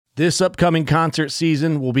This upcoming concert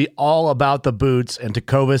season will be all about the boots, and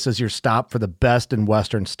Tecovas is your stop for the best in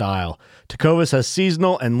Western style. Tecovas has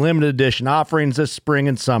seasonal and limited edition offerings this spring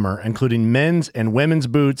and summer, including men's and women's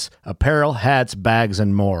boots, apparel, hats, bags,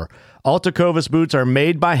 and more. All Tecovas boots are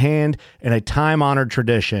made by hand in a time-honored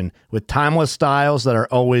tradition with timeless styles that are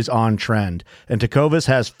always on trend. And Tecovas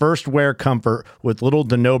has first wear comfort with little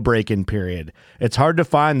to no break-in period. It's hard to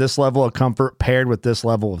find this level of comfort paired with this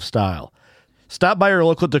level of style. Stop by your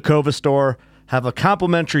local Tecovas store, have a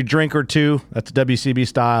complimentary drink or two, that's WCB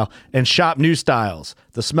style, and shop new styles.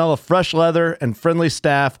 The smell of fresh leather and friendly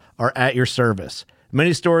staff are at your service.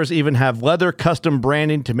 Many stores even have leather custom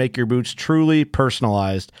branding to make your boots truly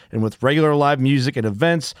personalized. And with regular live music and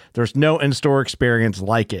events, there's no in-store experience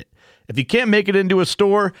like it. If you can't make it into a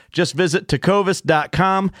store, just visit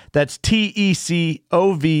tecovas.com. That's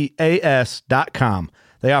TECOVAS.com.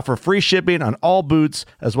 They offer free shipping on all boots,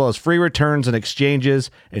 as well as free returns and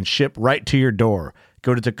exchanges, and ship right to your door.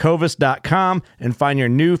 Go to tecovas.com and find your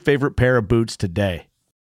new favorite pair of boots today.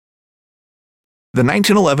 The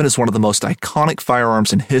 1911 is one of the most iconic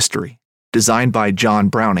firearms in history. Designed by John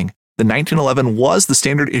Browning, the 1911 was the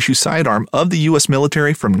standard issue sidearm of the U.S.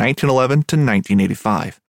 military from 1911 to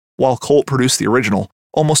 1985. While Colt produced the original,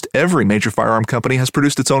 almost every major firearm company has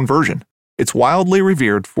produced its own version. It's wildly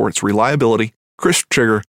revered for its reliability, crisp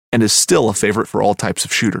trigger, and is still a favorite for all types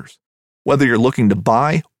of shooters. Whether you're looking to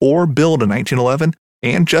buy or build a 1911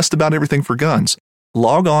 and just about everything for guns,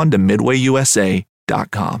 log on to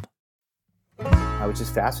midwayusa.com. I was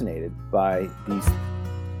just fascinated by these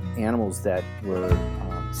animals that were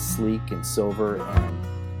sleek and silver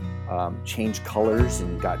and changed colors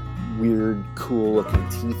and got weird, cool-looking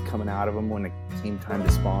teeth coming out of them when it came time to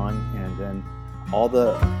spawn, and then all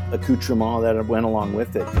the accoutrement that went along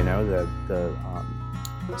with it, you know, the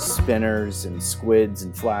spinners and squids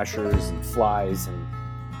and flashers and flies, and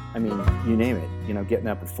I mean, you name it, you know, getting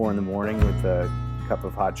up at 4 a.m. with a cup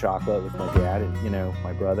of hot chocolate with my dad and, you know,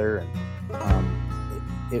 my brother, and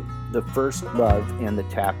the first love and the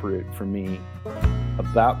taproot for me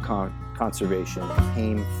about conservation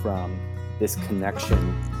came from this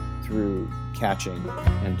connection through catching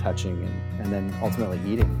and touching and then ultimately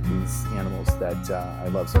eating these animals that I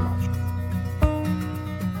love so much.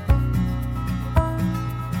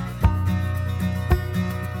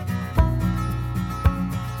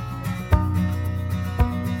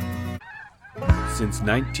 Since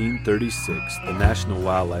 1936, the National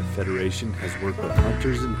Wildlife Federation has worked with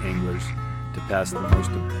hunters and anglers to pass the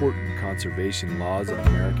most important conservation laws in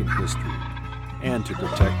American history and to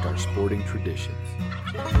protect our sporting traditions.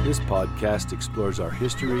 This podcast explores our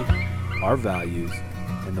history, our values,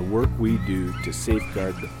 and the work we do to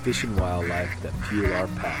safeguard the fish and wildlife that fuel our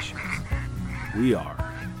passions. We are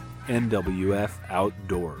NWF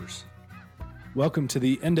Outdoors. Welcome to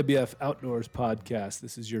the NWF Outdoors podcast.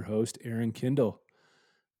 This is your host, Aaron Kindle.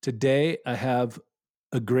 Today, I have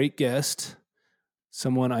a great guest,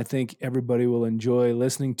 someone I think everybody will enjoy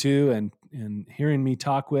listening to and hearing me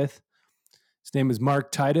talk with. His name is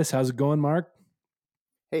Mark Titus. How's it going, Mark?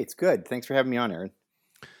 Hey, it's good. Thanks for having me on, Aaron.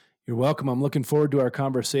 You're welcome. I'm looking forward to our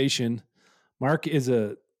conversation. Mark is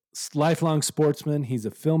a lifelong sportsman. He's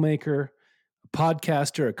a filmmaker, a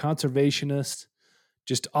podcaster, a conservationist,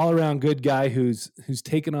 just all-around good guy who's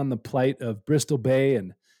taken on the plight of Bristol Bay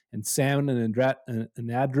and salmon and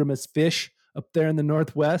anadromous fish up there in the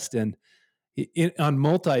Northwest, and on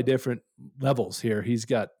multi-different levels here. He's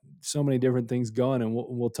got so many different things going, and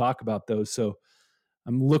we'll talk about those. So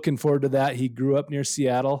I'm looking forward to that. He grew up near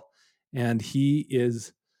Seattle, and he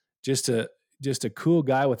is just a cool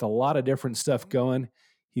guy with a lot of different stuff going.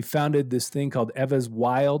 He founded this thing called Eva's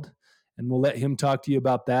Wild, and we'll let him talk to you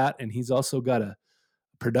about that. And he's also got a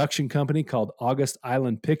production company called August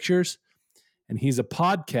Island Pictures, and he's a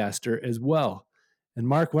podcaster as well. And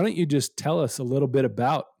Mark, why don't you just tell us a little bit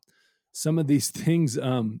about some of these things,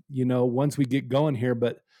 once we get going here.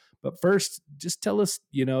 But first, just tell us,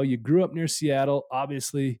 you grew up near Seattle,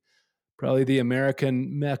 obviously probably the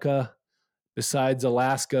American mecca besides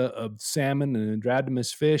Alaska of salmon and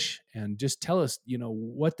anadromous fish. And just tell us,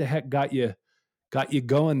 what the heck got you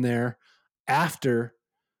going there after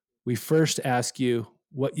we first ask you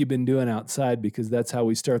what you've been doing outside, because that's how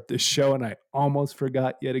we start this show. And I almost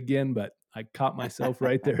forgot yet again, but I caught myself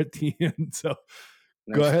right there at the end. So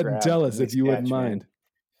go ahead and tell us if you wouldn't mind.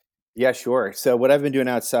 Yeah, sure. So what I've been doing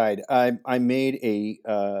outside, I made a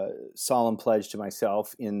solemn pledge to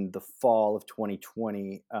myself in the fall of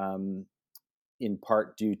 2020, in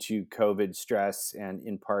part due to COVID stress and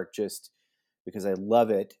in part just because I love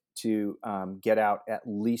it, to get out at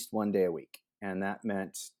least one day a week. And that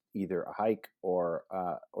meant either a hike or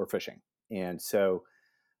fishing. And so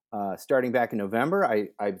starting back in November,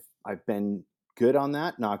 I've been good on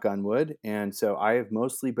that, knock on wood, and so I have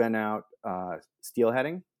mostly been out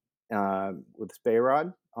steelheading with the spey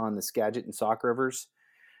rod on the Skagit and Sauk rivers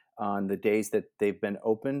on the days that they've been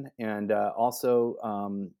open, and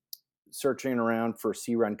also searching around for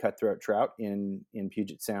sea-run cutthroat trout in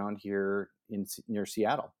Puget Sound here near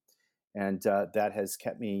Seattle, and that has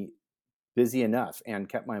kept me busy enough and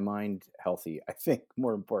kept my mind healthy, I think,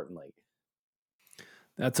 more importantly.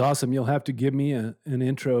 That's awesome. You'll have to give me an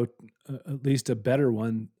intro, at least a better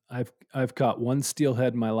one. I've caught one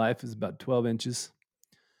steelhead in my life, is about 12 inches.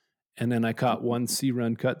 And then I caught one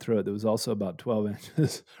sea-run cutthroat that was also about 12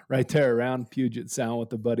 inches right there around Puget Sound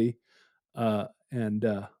with a buddy. I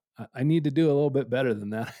need to do a little bit better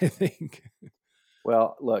than that, I think.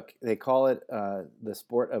 Well, look, they call it the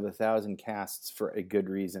sport of 1,000 casts for a good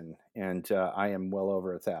reason, and I am well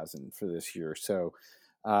over 1,000 for this year. So,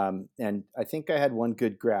 and I think I had one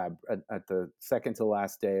good grab at the second to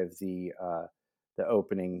last day of the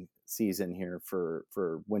opening season here for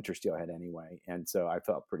winter steelhead anyway, and so I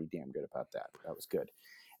felt pretty damn good about that. That was good,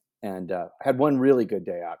 and I had one really good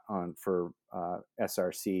day out for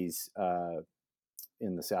SRCs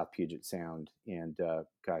in the South Puget Sound, and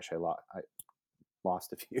gosh, I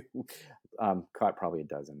lost a few, caught probably a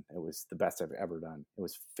dozen. It was the best I've ever done. It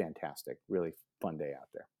was fantastic. Really fun day out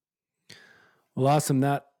there. Well, awesome.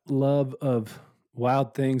 That love of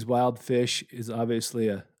wild things, wild fish is obviously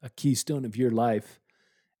a keystone of your life.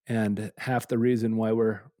 And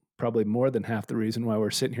probably more than half the reason why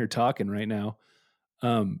we're sitting here talking right now.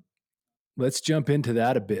 Let's jump into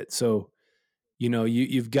that a bit. So,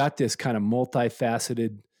 you've got this kind of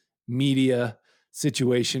multifaceted media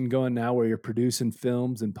situation going now where you're producing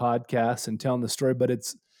films and podcasts and telling the story, but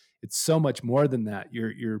it's so much more than that.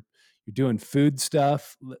 You're doing food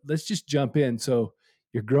stuff. Let's just jump in. So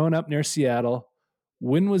you're growing up near Seattle.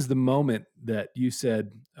 When was the moment that you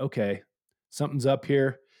said, okay, something's up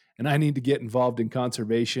here and I need to get involved in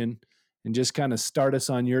conservation, and just kind of start us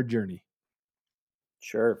on your journey?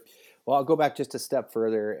 Sure. Well, I'll go back just a step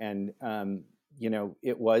further, and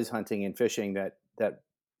it was hunting and fishing that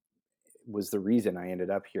was the reason I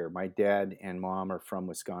ended up here. My dad and mom are from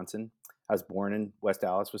Wisconsin. I was born in West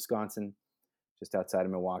Allis, Wisconsin, just outside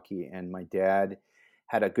of Milwaukee, and my dad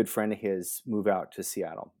had a good friend of his move out to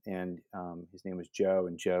Seattle, and his name was Joe,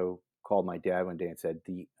 and Joe called my dad one day and said,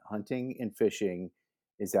 the hunting and fishing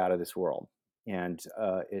is out of this world. And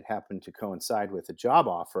it happened to coincide with a job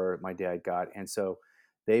offer my dad got, and so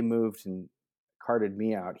they moved and carted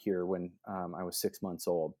me out here when I was 6 months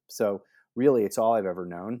old. So really, it's all I've ever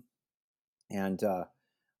known. And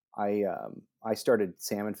I started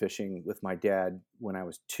salmon fishing with my dad when I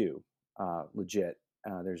was 2, legit.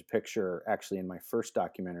 There's a picture actually in my first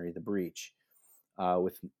documentary, The Breach,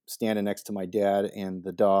 with standing next to my dad and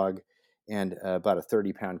the dog and about a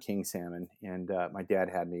 30-pound king salmon. And my dad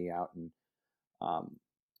had me out in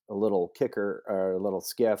a little kicker or a little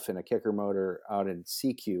skiff and a kicker motor out in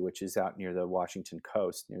CQ, which is out near the Washington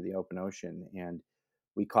coast, near the open ocean. And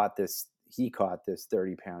he caught this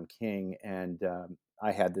 30-pound king, and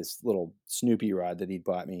I had this little Snoopy rod that he'd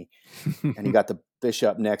bought me, and he got the fish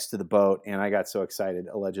up next to the boat, and I got so excited,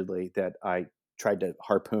 allegedly, that I tried to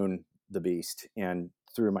harpoon the beast and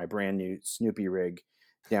threw my brand new Snoopy rig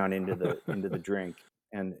down into the drink,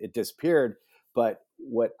 and it disappeared. But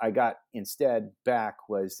what I got instead back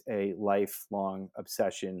was a lifelong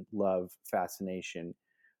obsession, love, fascination,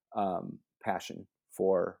 passion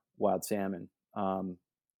for wild salmon.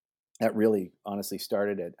 That really honestly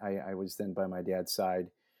started it. I was then by my dad's side,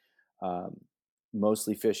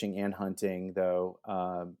 mostly fishing and hunting, though,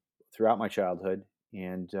 throughout my childhood.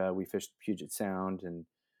 And we fished Puget Sound, and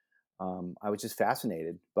I was just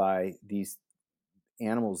fascinated by these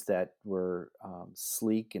animals that were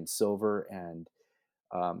sleek and silver and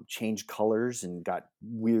changed colors and got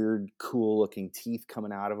weird, cool-looking teeth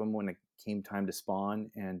coming out of them when it came time to spawn,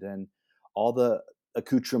 and then all the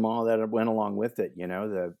accoutrement that went along with it,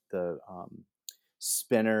 the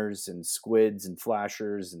spinners and squids and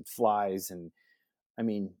flashers and flies, and I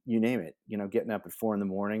mean, you name it, getting up at 4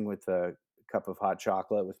 a.m. with a cup of hot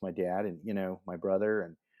chocolate with my dad and, my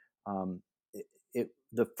brother. And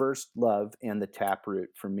the first love and the taproot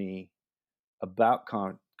for me about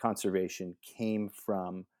conservation came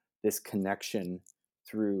from this connection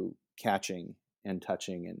through catching and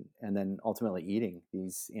touching and then ultimately eating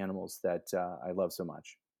these animals that I love so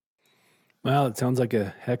much. Well, it sounds like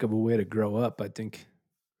a heck of a way to grow up. I think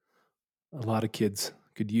a lot of kids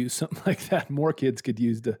could use something like that. More kids could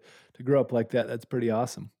use to grow up like that. That's pretty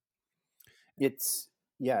awesome. I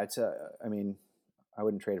mean, I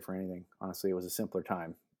wouldn't trade it for anything. Honestly, it was a simpler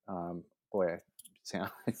time.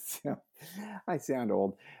 I sound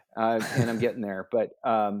old, and I'm getting there. But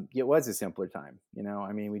it was a simpler time.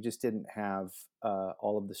 I mean, we just didn't have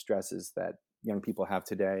all of the stresses that young people have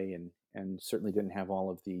today, and certainly didn't have all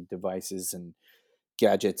of the devices and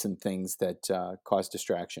gadgets and things that cause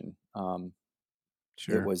distraction.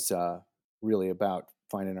 Sure. It was really about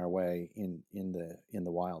finding our way in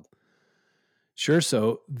the wild. Sure.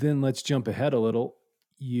 So then let's jump ahead a little.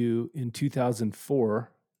 In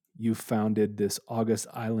 2004, you founded this August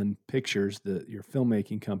Island Pictures, your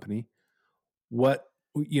filmmaking company. What,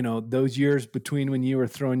 those years between when you were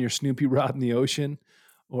throwing your Snoopy rod in the ocean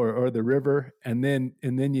or the river, and then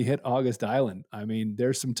you hit August Island. I mean,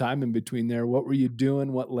 there's some time in between there. What were you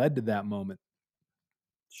doing? What led to that moment?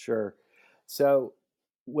 Sure. So,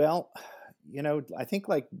 well, I think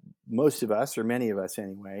like most of us, or many of us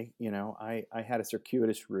anyway, I had a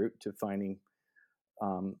circuitous route to finding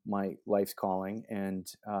my life's calling. And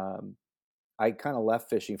I kind of left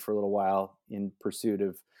fishing for a little while in pursuit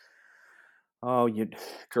of,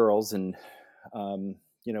 girls and,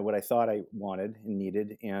 what I thought I wanted and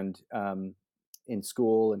needed. And in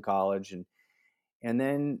school and college. And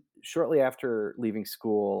then shortly after leaving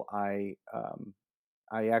school, I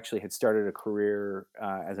actually had started a career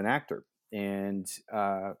as an actor. And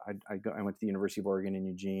I went to the University of Oregon in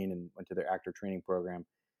Eugene and went to their actor training program.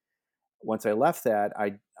 Once I left that,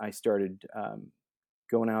 I started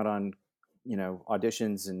going out on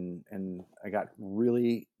auditions, and I got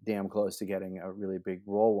really damn close to getting a really big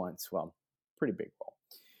role once. Well, pretty big role,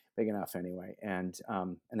 big enough anyway. And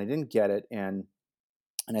I didn't get it, and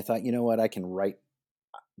I thought, you know what, I can write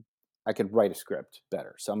a script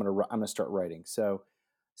better. So I'm gonna start writing. So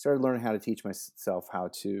I started learning how to teach myself how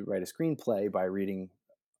to write a screenplay by reading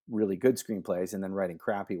really good screenplays and then writing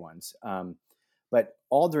crappy ones. But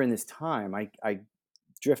all during this time, I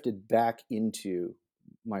drifted back into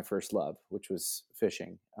my first love, which was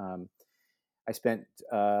fishing. I spent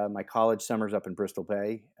my college summers up in Bristol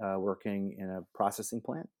Bay working in a processing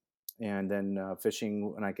plant, and then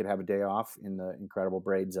fishing when I could have a day off in the incredible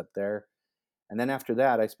braids up there. And then after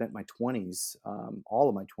that, I spent my 20s, all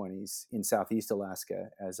of my 20s, in Southeast Alaska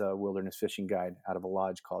as a wilderness fishing guide out of a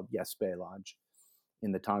lodge called Yes Bay Lodge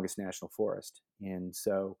in the Tongass National Forest. And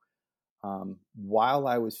so while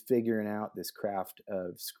I was figuring out this craft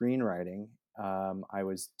of screenwriting, I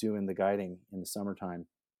was doing the guiding in the summertime,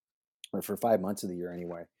 or for 5 months of the year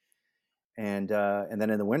anyway. And then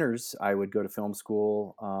in the winters, I would go to film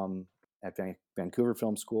school at Vancouver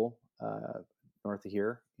Film School, north of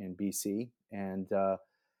here in BC, and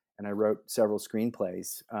I wrote several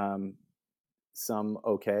screenplays, some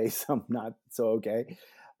okay, some not so okay.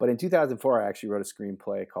 But in 2004, I actually wrote a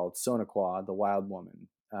screenplay called Sonnequa, The Wild Woman,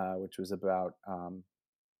 which was about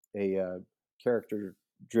a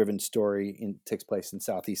character-driven story. Takes place in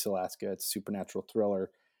Southeast Alaska. It's a supernatural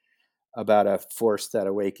thriller about a force that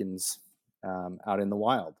awakens out in the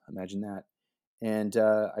wild. Imagine that. And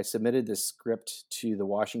I submitted this script to the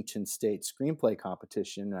Washington State Screenplay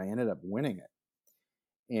Competition, and I ended up winning it.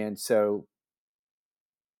 And so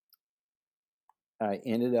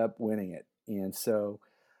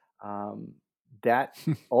that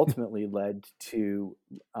ultimately led to,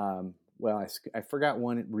 I forgot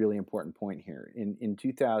one really important point here. In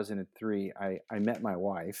 2003, I met my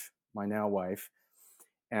wife, my now wife,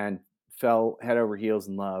 and fell head over heels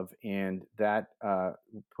in love, and that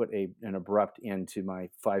put an abrupt end to my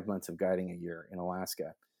 5 months of guiding a year in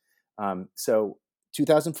Alaska. So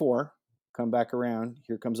 2004, come back around,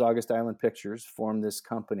 here comes August Island Pictures, formed this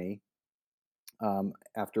company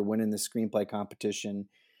after winning the screenplay competition,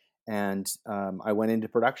 and I went into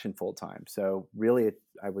production full time. So really,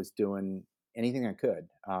 I was doing anything I could.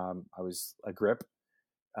 I was a grip,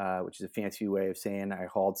 which is a fancy way of saying I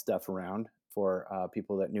hauled stuff around for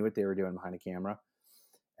people that knew what they were doing behind a camera,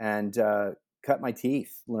 and cut my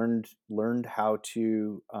teeth. Learned how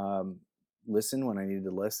to listen when I needed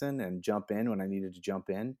to listen, and jump in when I needed to jump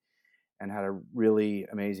in, and had a really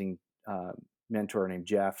amazing mentor named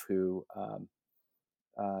Jeff who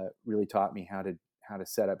really taught me how to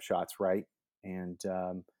set up shots right, and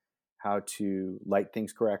how to light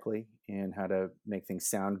things correctly, and how to make things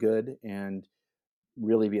sound good, and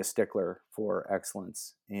really be a stickler for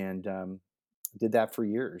excellence. And did that for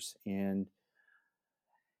years. And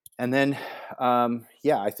then,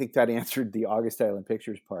 I think that answered the August Island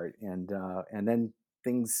Pictures part. And then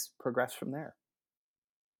things progressed from there.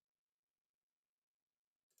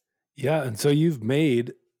 Yeah. And so you've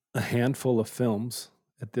made a handful of films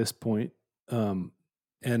at this point. And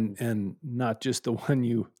not just the one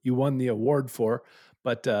you won the award for,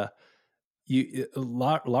 but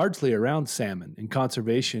largely around salmon and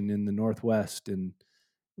conservation in the Northwest. And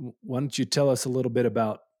Why don't you tell us a little bit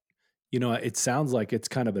about, it sounds like it's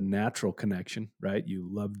kind of a natural connection, right? You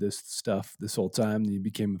loved this stuff this whole time, and you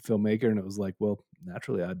became a filmmaker, and it was like, well,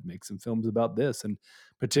 naturally I'd make some films about this. And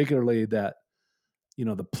particularly that,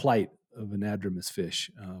 the plight of anadromous fish.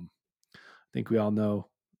 I think we all know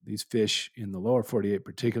these fish in the lower 48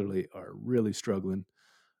 particularly are really struggling.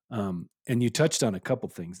 And you touched on a couple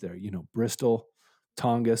things there, Bristol,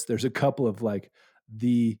 Tongass. There's a couple of like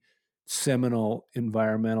the seminal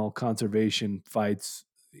environmental conservation fights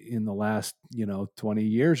in the last, 20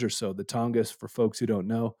 years or so. The Tongass, for folks who don't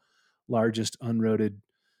know, largest unroaded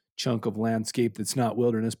chunk of landscape that's not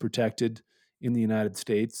wilderness protected in the United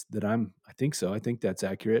States. I think so. I think that's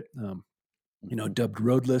accurate. Dubbed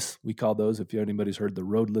roadless. We call those, if anybody's heard the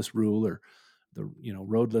roadless rule or the,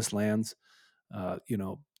 roadless lands.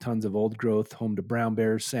 Tons of old growth, home to brown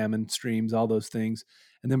bears, salmon, streams, all those things.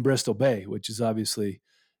 And then Bristol Bay, which is obviously,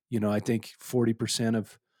 I think 40%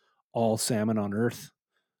 of all salmon on Earth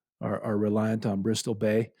are reliant on Bristol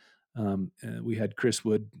Bay. And we had Chris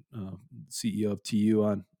Wood, CEO of TU,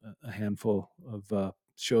 on a handful of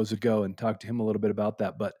shows ago and talked to him a little bit about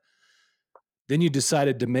that. But then you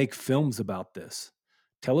decided to make films about this.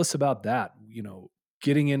 Tell us about that.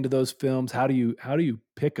 Getting into those films. How do you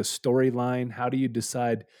pick a storyline? How do you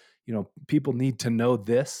decide, people need to know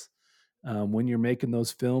this when you're making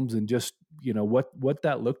those films, and just, what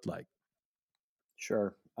that looked like?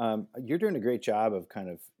 Sure. You're doing a great job of kind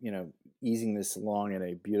of, easing this along in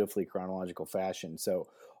a beautifully chronological fashion. So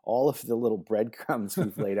all of the little breadcrumbs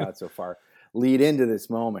we've laid out so far lead into this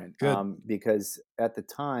moment. Because at the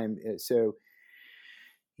time, so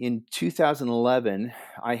in 2011,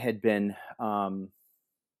 I had been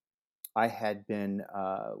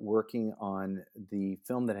working on the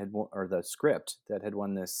film that or the script that had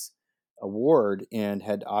won this award, and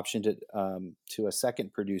had optioned it to a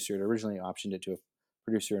second producer. It originally optioned it to a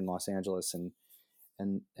producer in Los Angeles, and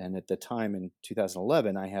at the time in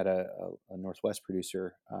 2011, I had a Northwest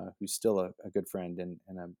producer who's still a good friend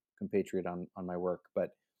and a compatriot on my work,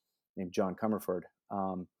 but named John Comerford.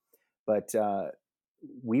 But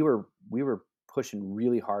we were pushing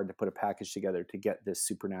really hard to put a package together to get this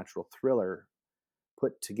supernatural thriller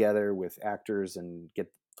put together with actors and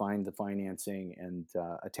find the financing and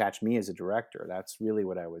attach me as a director. That's really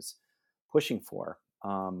what I was pushing for.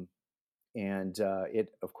 And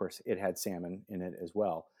of course, it had salmon in it as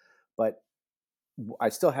well. But I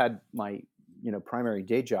still had my, primary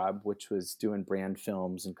day job, which was doing brand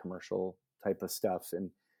films and commercial type of stuff.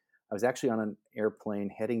 And I was actually on an airplane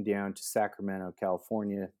heading down to Sacramento,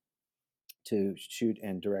 California, to shoot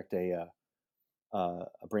and direct a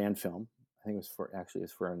brand film. I think it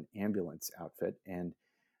was for an ambulance outfit. And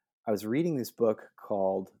I was reading this book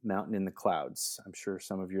called Mountain in the Clouds. I'm sure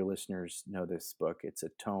some of your listeners know this book. It's a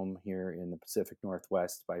tome here in the Pacific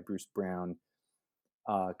Northwest by Bruce Brown,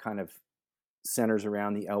 kind of centers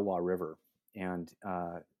around the Elwha River, and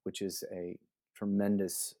which is a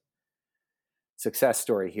tremendous success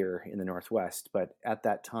story here in the Northwest. But at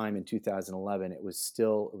that time in 2011, it was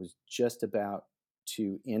just about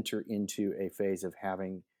to enter into a phase of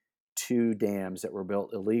having two dams that were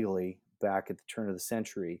built illegally back at the turn of the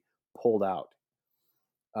century pulled out,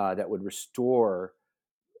 that would restore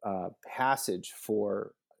passage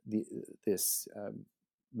for this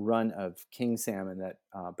run of king salmon that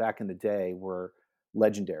back in the day were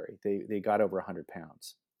legendary. They got over 100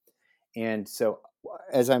 pounds. And so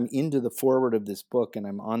as I'm into the forward of this book and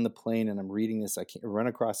I'm on the plane and I'm reading this, I run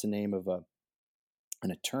across the name of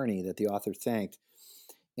an attorney that the author thanked.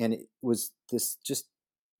 And it was this just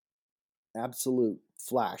absolute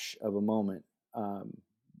flash of a moment.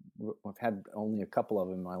 I've had only a couple of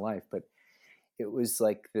them in my life, but it was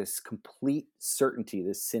like this complete certainty,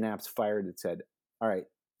 this synapse fired that said, all right,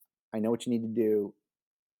 I know what you need to do.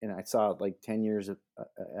 And I saw it like 10 years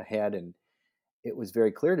ahead. And it was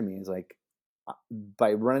very clear to me. It's like,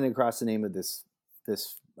 by running across the name of this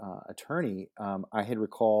attorney, I had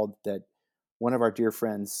recalled that one of our dear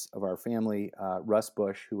friends of our family, Russ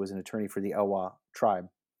Bush, who was an attorney for the Elwha tribe,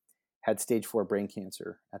 had stage 4 brain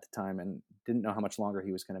cancer at the time and didn't know how much longer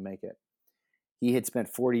he was going to make it. He had spent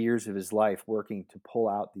 40 years of his life working to pull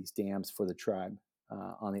out these dams for the tribe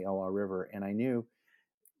on the Elwha River. And I knew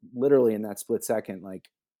literally in that split second, like,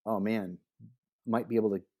 oh man, might be able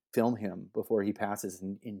to film him before he passes.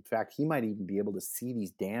 And in fact, he might even be able to see these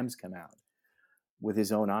dams come out with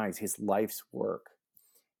his own eyes, his life's work.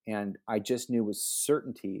 And I just knew with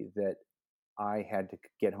certainty that I had to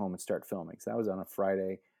get home and start filming. So that was on a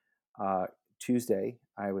Friday. Tuesday,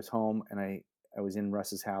 I was home and I was in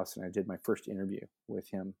Russ's house and I did my first interview with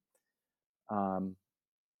him.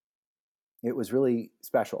 it was really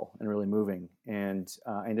special and really moving. And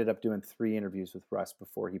I ended up doing 3 interviews with Russ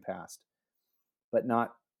before he passed, but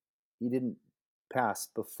he didn't pass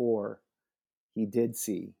before he did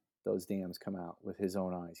see those dams come out with his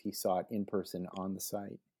own eyes. He saw it in person on the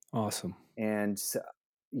site. Awesome. And so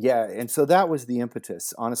that was the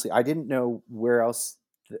impetus. Honestly, I didn't know where else.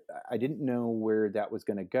 I didn't know where that was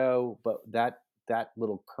going to go, but that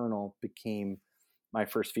little kernel became my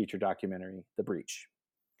first feature documentary, The Breach,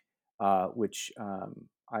 which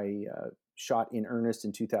I shot in earnest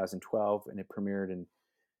in 2012, and it premiered in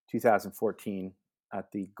 2014 at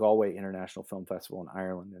the Galway International Film Festival in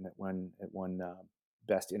Ireland, and it won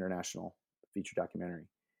Best International Feature Documentary.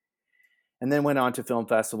 And then went on to film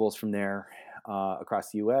festivals from there across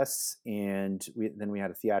the U.S. And then we had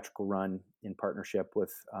a theatrical run in partnership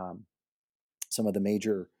with some of the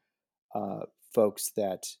major folks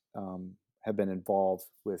that have been involved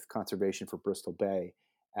with conservation for Bristol Bay,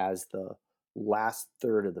 as the last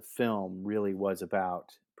third of the film really was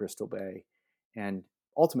about Bristol Bay. And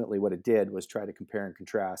ultimately what it did was try to compare and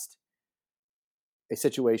contrast a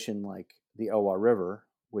situation like the Ottawa River,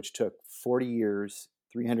 which took 40 years,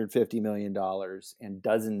 $350 million, and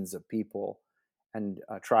dozens of people and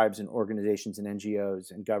tribes and organizations and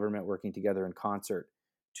NGOs and government working together in concert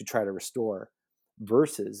to try to restore,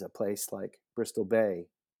 versus a place like Bristol Bay,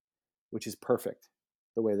 which is perfect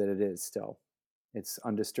the way that it is still. It's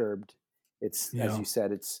undisturbed. It's, as you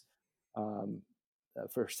said, it's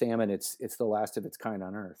for salmon, it's the last of its kind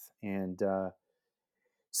on Earth. And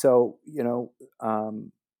so,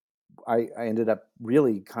 I ended up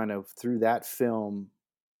really kind of through that film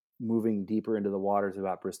moving deeper into the waters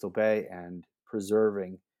about Bristol Bay and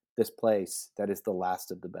preserving this place that is the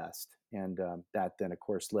last of the best. And that then, of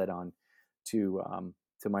course, led on to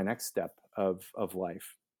my next step of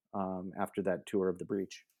life after that tour of the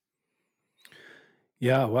Breach.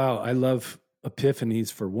 Yeah, wow. I love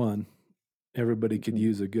epiphanies for one. Everybody could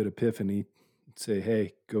use a good epiphany. Say,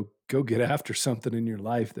 hey, go get after something in your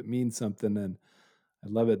life that means something. And I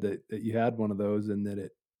love it that you had one of those, and that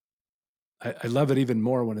I love it even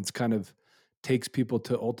more when it's kind of takes people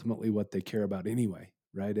to ultimately what they care about anyway,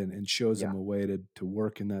 right? And shows them a way to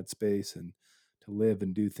work in that space and to live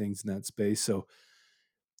and do things in that space. So,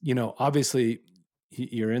 obviously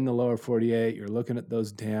you're in the lower 48, you're looking at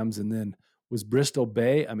those dams, and then was Bristol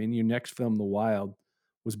Bay, I mean, your next film, The Wild,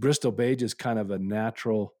 was Bristol Bay just kind of a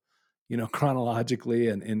natural, chronologically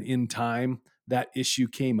and in time that issue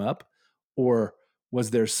came up? Or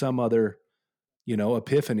was there some other,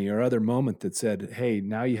 epiphany or other moment that said, hey,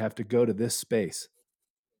 now you have to go to this space?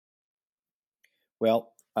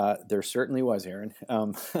 Well, there certainly was, Aaron.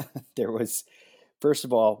 There was, first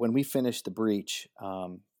of all, when we finished The Breach,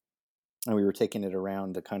 and we were taking it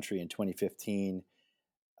around the country in 2015,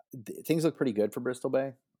 things looked pretty good for Bristol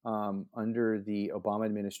Bay. Under the Obama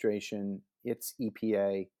administration, its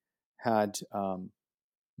EPA had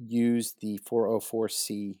used the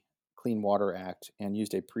 404C Clean Water Act and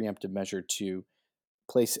used a preemptive measure to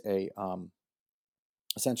place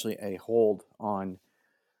essentially a hold on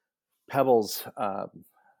Pebble's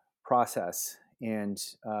process, and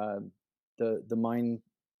the mine,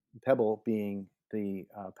 Pebble being the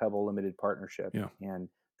Pebble Limited Partnership, and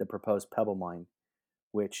the proposed Pebble mine,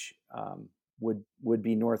 which would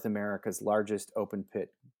be North America's largest open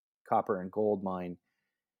pit copper and gold mine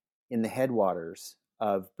in the headwaters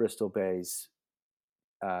of Bristol Bay's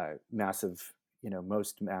massive,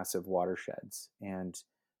 most massive watersheds, and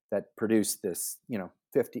that produce this,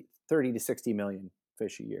 30 to 60 million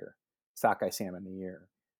fish a year, sockeye salmon a year.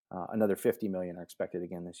 Another 50 million are expected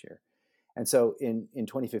again this year. And so in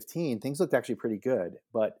 2015, things looked actually pretty good,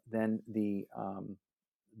 but then the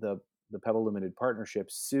Pebble Limited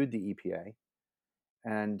Partnership sued the EPA,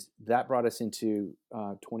 and that brought us into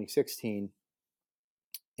 2016.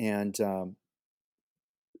 And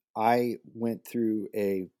I went through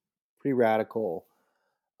a pretty radical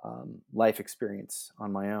life experience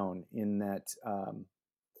on my own, in that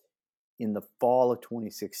in the fall of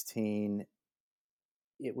 2016,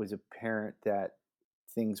 it was apparent that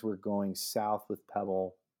things were going south with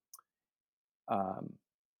Pebble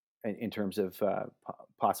in terms of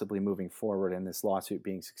possibly moving forward and this lawsuit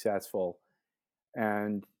being successful.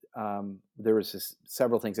 And there was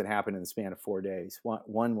several things that happened in the span of 4 days.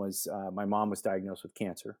 One was my mom was diagnosed with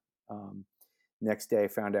cancer. Next day, I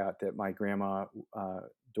found out that my grandma,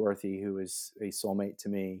 Dorothy, who is a soulmate to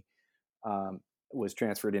me, was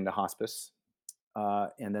transferred into hospice.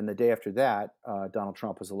 And then the day after that, Donald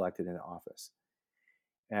Trump was elected into office,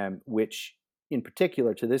 which in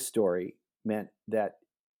particular to this story meant that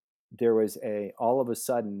there was all of a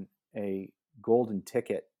sudden a golden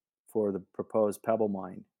ticket for the proposed Pebble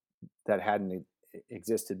mine that hadn't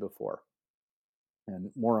existed before.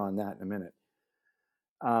 And more on that in a minute.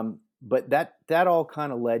 But that all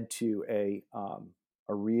kind of led to a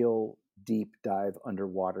real deep dive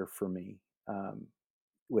underwater for me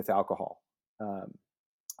with alcohol.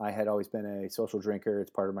 I had always been a social drinker. It's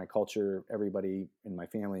part of my culture. Everybody in my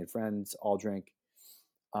family and friends all drink.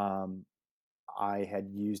 I had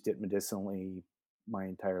used it medicinally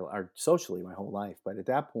or socially my whole life. But at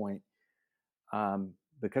that point,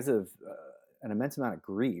 because of an immense amount of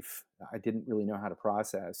grief, I didn't really know how to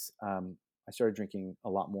process. I started drinking a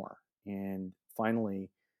lot more, and finally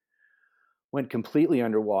went completely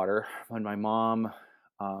underwater when my mom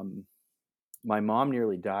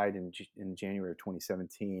nearly died in January of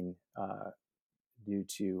 2017 due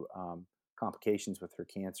to complications with her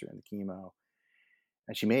cancer and the chemo,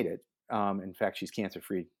 and she made it. In fact, she's cancer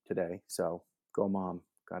free today. So go, Mom.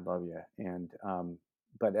 God love you. And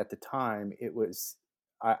but at the time, it was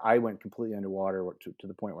I went completely underwater to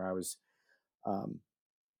the point where I was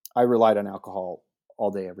I relied on alcohol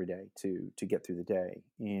all day, every day to get through the day.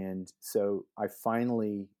 And so I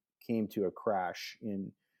finally came to a crash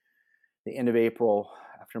in the end of April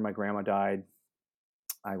after my grandma died.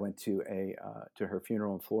 I went to her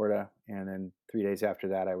funeral in Florida, and then 3 days after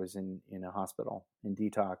that, I was in a hospital in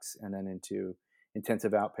detox, and then into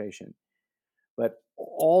intensive outpatient. But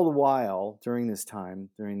all the while during this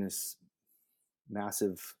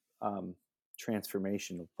massive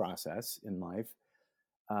transformational process in life,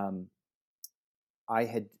 I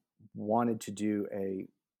had wanted to do a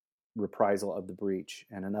reprisal of the breach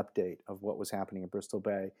and an update of what was happening in Bristol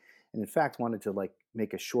Bay, and in fact wanted to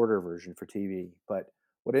make a shorter version for TV. But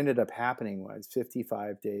what ended up happening was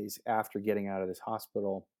 55 days after getting out of this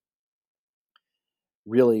hospital,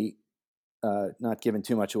 really not giving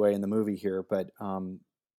too much away in the movie here, but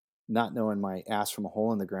not knowing my ass from a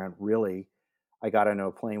hole in the ground, really, I got into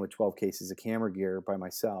a plane with 12 cases of camera gear by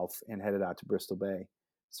myself and headed out to Bristol Bay,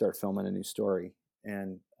 start filming a new story.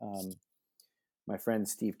 And my friend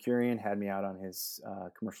Steve Curian had me out on his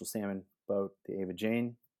commercial salmon boat, the Ava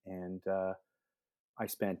Jane, and I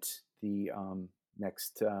spent the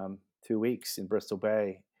next 2 weeks in Bristol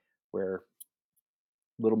Bay, where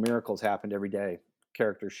little miracles happened every day.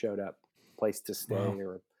 Characters showed up, place to stay, wow,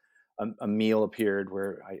 or a meal appeared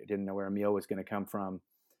where I didn't know where a meal was going to come from.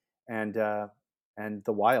 And The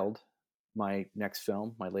Wild, my next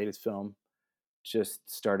film, my latest film, just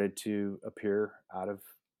started to appear out of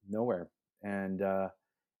nowhere. And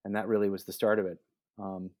that really was the start of it.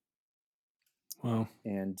 Wow.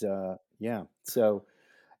 And yeah, so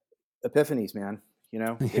epiphanies, man,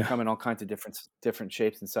 they come in all kinds of different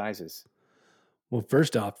shapes and sizes. Well,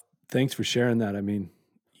 first off, thanks for sharing that. I mean,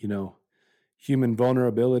 human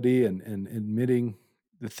vulnerability and admitting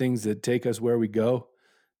the things that take us where we go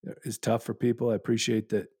is tough for people. I appreciate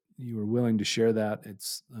that you were willing to share that.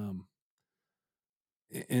 It's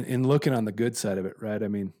in looking on the good side of it, right? I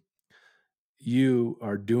mean, you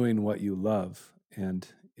are doing what you love, and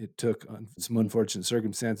it took some unfortunate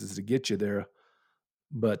circumstances to get you there,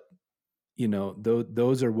 but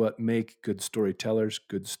those are what make good storytellers,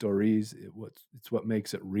 good stories. It's what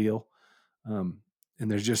makes it real. And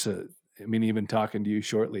there's just even talking to you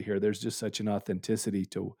shortly here, there's just such an authenticity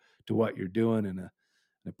to what you're doing and a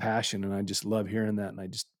passion. And I just love hearing that. And I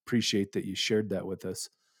just appreciate that you shared that with us,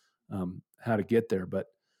 how to get there. But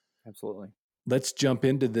absolutely, let's jump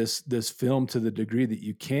into this film to the degree that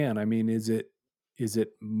you can. I mean, is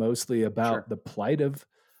it mostly about the plight of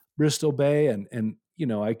Bristol Bay? And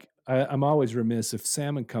I'm always remiss if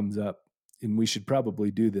salmon comes up, and we should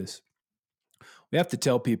probably do this. We have to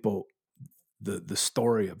tell people the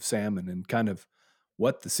story of salmon and kind of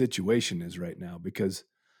what the situation is right now, because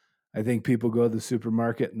I think people go to the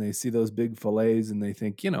supermarket and they see those big fillets and they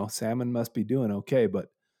think, salmon must be doing okay.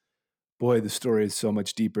 But boy, the story is so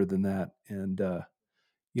much deeper than that. And,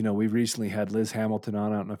 we recently had Liz Hamilton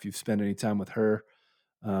on. I don't know if you've spent any time with her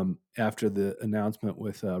after the announcement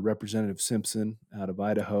with Representative Simpson out of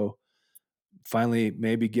Idaho. Finally,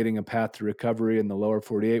 maybe getting a path to recovery in the lower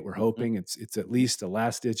 48. We're hoping it's at least a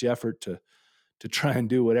last-ditch effort to try and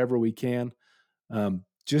do whatever we can.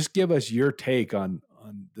 Just give us your take on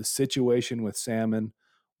the situation with salmon,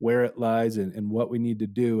 where it lies, and what we need to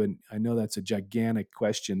do. And I know that's a gigantic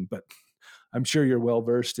question, but I'm sure you're well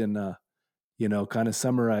versed in, kind of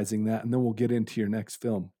summarizing that, and then we'll get into your next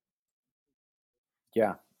film.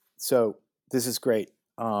 Yeah. So this is great.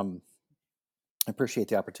 I appreciate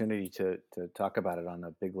the opportunity to talk about it on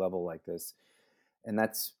a big level like this. And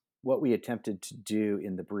that's what we attempted to do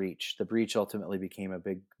in The Breach. The Breach ultimately became a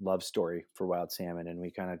big love story for wild salmon, and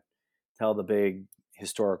we kind of tell the big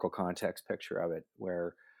historical context picture of it,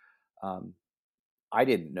 where I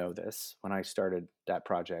didn't know this when I started that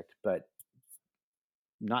project, but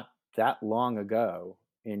not that long ago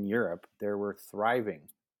in Europe, there were thriving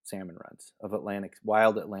salmon runs of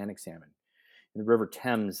wild Atlantic salmon. In the River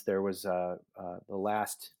Thames, there was the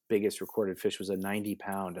last biggest recorded fish was a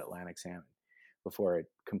 90-pound Atlantic salmon before it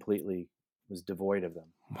completely was devoid of them.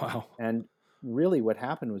 Wow. And really what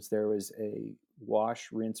happened was there was a wash,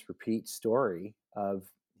 rinse, repeat story of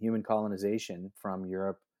human colonization from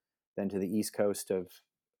Europe, then to the east coast of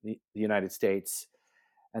the United States,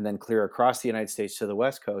 and then clear across the United States to the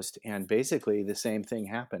West Coast. And basically the same thing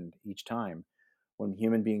happened each time. When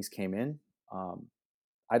human beings came in,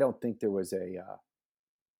 I don't think there was a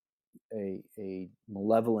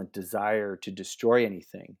malevolent desire to destroy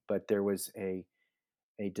anything, but there was a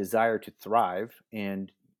desire to thrive.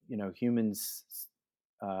 And, humans,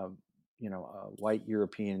 white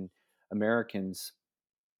European Americans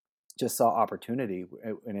just saw opportunity,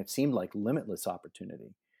 and it seemed like limitless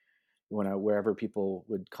opportunity wherever people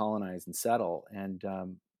would colonize and settle. And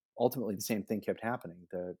ultimately, the same thing kept happening.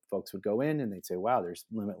 The folks would go in and they'd say, wow, there's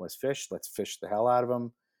limitless fish. Let's fish the hell out of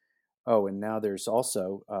them. Oh, and now there's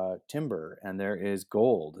also timber, and there is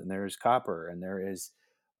gold, and there's copper, and there is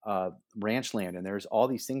ranch land, and there's all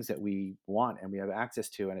these things that we want and we have access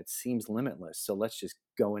to, and it seems limitless. So let's just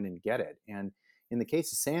go in and get it. And in the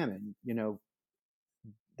case of salmon,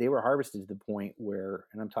 they were harvested to the point where,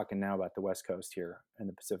 and I'm talking now about the West Coast here in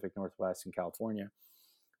the Pacific Northwest in California,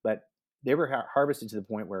 but they were harvested to the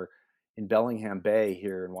point where in Bellingham Bay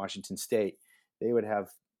here in Washington State, they would have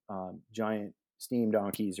giant steam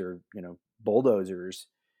donkeys or bulldozers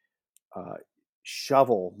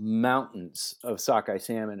shovel mountains of sockeye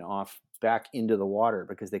salmon off back into the water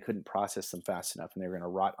because they couldn't process them fast enough and they were going to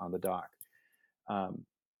rot on the dock.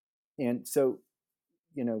 And so,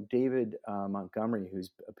 David Montgomery, he's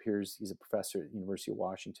a professor at the University of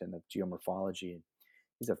Washington of geomorphology, and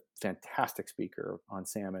he's a fantastic speaker on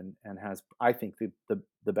salmon and has, I think,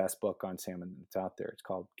 the best book on salmon that's out there. It's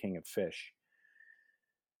called King of Fish.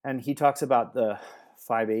 And he talks about the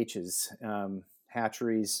 5 H's,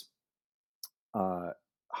 hatcheries,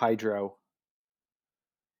 hydro,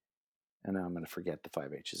 and now I'm going to forget the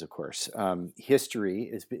 5 H's, of course.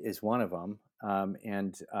 History is one of them,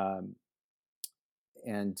 and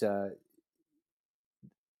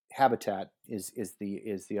habitat is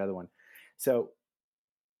the other one. So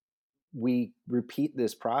we repeat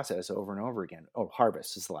this process over and over again. Oh,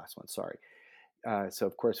 harvest is the last one. Sorry. So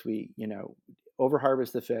of course we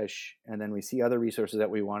overharvest the fish, and then we see other resources that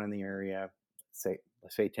we want in the area,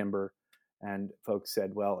 let's say timber, and folks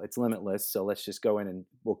said, well, it's limitless, so let's just go in and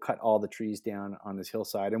we'll cut all the trees down on this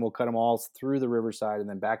hillside, and we'll cut them all through the riverside and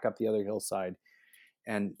then back up the other hillside,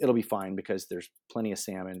 and it'll be fine because there's plenty of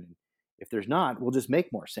salmon. And if there's not, we'll just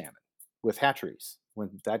make more salmon with hatcheries when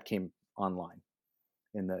that came online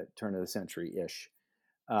in the turn of the century-ish,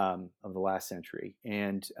 of the last century.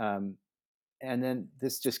 And then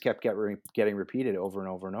this just kept getting repeated over and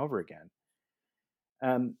over and over again.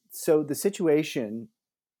 So the situation,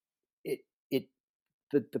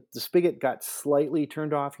 the spigot got slightly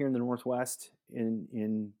turned off here in the Northwest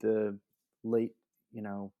in the late,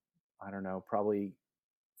 probably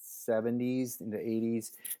 70s into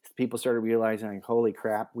 80s. People started realizing, holy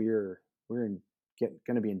crap, we're going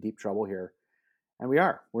to be in deep trouble here, and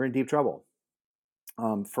we're in deep trouble.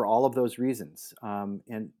 For all of those reasons.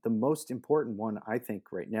 And the most important one, I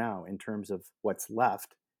think, right now, in terms of what's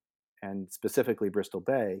left, and specifically Bristol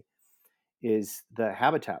Bay, is the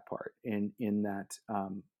habitat part, in that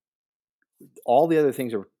all the other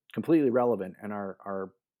things are completely relevant and are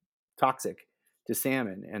toxic to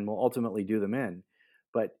salmon and will ultimately do them in.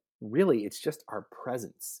 But really, it's just our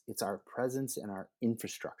presence. It's our presence and our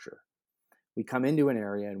infrastructure. We come into an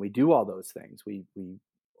area and we do all those things. We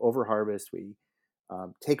overharvest, we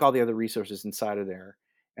take all the other resources inside of there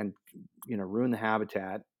and ruin the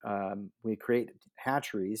habitat. We create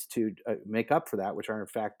hatcheries to make up for that, which are in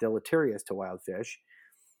fact deleterious to wild fish.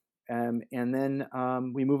 And then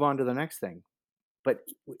we move on to the next thing. But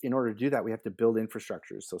in order to do that, we have to build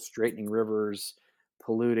infrastructures. So straightening rivers,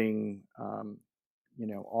 polluting,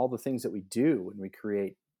 all the things that we do when we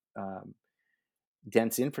create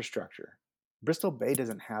dense infrastructure. Bristol Bay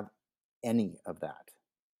doesn't have any of that.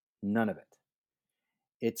 None of it.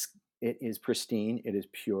 It is pristine. It is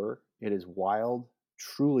pure. It is wild,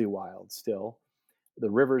 truly wild still.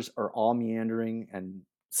 The rivers are all meandering and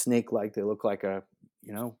snake-like. They look like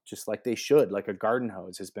just like they should, like a garden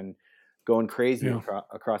hose has been going crazy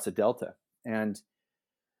across the delta. And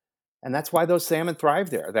that's why those salmon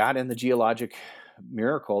thrive there. That and the geologic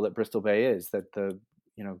miracle that Bristol Bay is, that the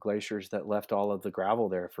glaciers that left all of the gravel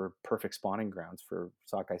there for perfect spawning grounds for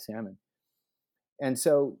sockeye salmon. And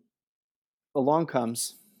so along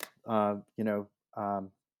comes, the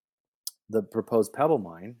proposed Pebble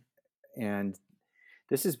mine, and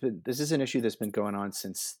this is an issue that's been going on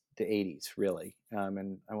since the 80s, really.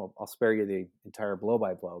 And I'll spare you the entire blow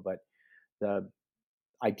by blow, but the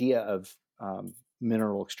idea of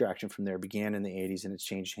mineral extraction from there began in the 80s, and it's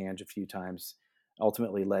changed hands a few times.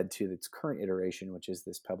 Ultimately, led to its current iteration, which is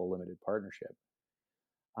this Pebble Limited Partnership.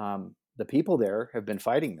 The people there have been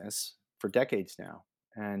fighting this for decades now,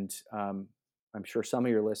 and I'm sure some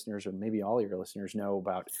of your listeners, or maybe all of your listeners, know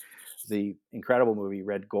about the incredible movie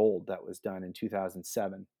Red Gold that was done in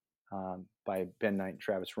 2007 by Ben Knight and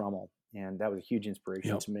Travis Rummel, and that was a huge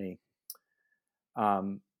inspiration to me.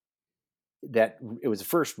 That it was the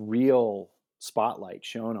first real spotlight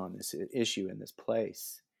shown on this issue in this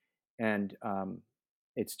place, and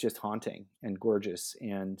it's just haunting and gorgeous.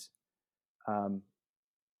 And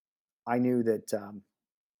I knew that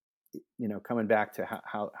coming back to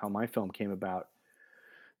how my film came about,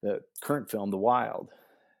 the current film, The Wild,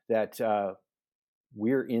 that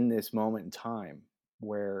we're in this moment in time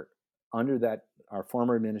where under our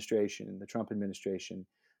former administration, the Trump administration,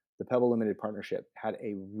 the Pebble Limited Partnership had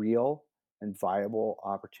a real and viable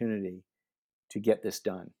opportunity to get this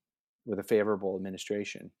done with a favorable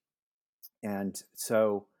administration. And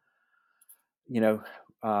so,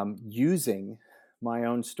 using my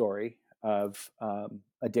own story of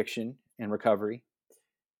addiction and recovery,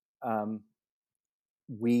 my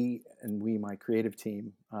creative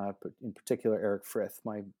team, in particular Eric Frith,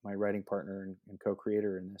 my writing partner and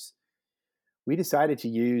co-creator in this, we decided to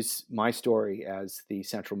use my story as the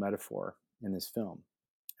central metaphor in this film,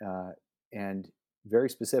 and very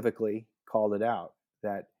specifically called it out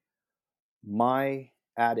that my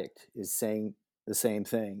addict is saying the same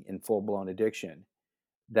thing in full-blown addiction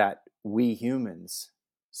that we humans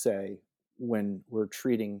say when we're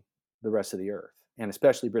treating the rest of the earth, and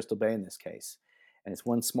especially Bristol Bay in this case. And it's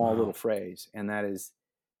one small little phrase, and that is,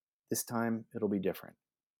 this time it'll be different.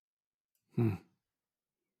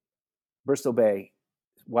 Bristol Bay,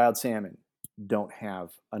 wild salmon don't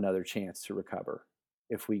have another chance to recover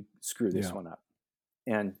if we screw this one up.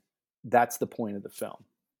 And that's the point of the film.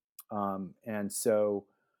 And so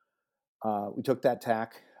we took that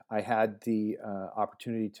tack. I had the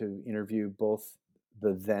opportunity to interview both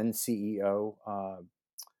the then CEO,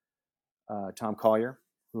 Tom Collier,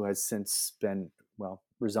 who has since been,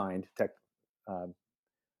 resigned.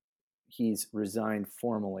 He's resigned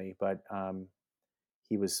formally, but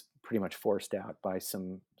he was pretty much forced out by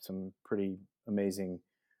some pretty amazing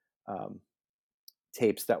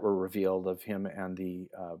tapes that were revealed of him and the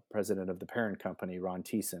president of the parent company, Ron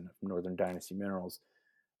Thiessen of Northern Dynasty Minerals,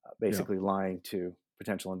 basically lying to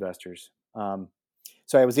potential investors.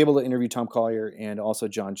 So I was able to interview Tom Collier and also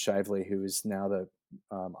John Shively, who is now the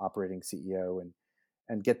operating CEO,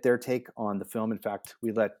 and get their take on the film. In fact,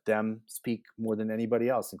 we let them speak more than anybody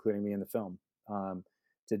else, including me in the film,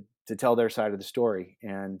 to tell their side of the story,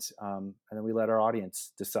 and then we let our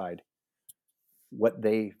audience decide what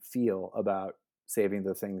they feel about saving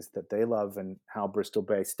the things that they love and how Bristol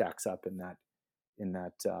Bay stacks up in that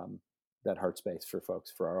heart space for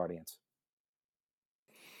folks, for our audience.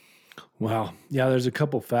 Wow. Yeah, there's a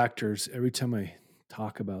couple factors every time I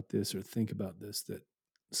talk about this or think about this that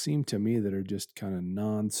seem to me that are just kind of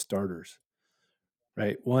non-starters,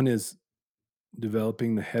 right? One is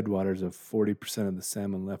developing the headwaters of 40% of the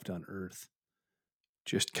salmon left on Earth.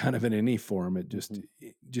 Just kind of in any form, it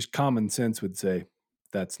just common sense would say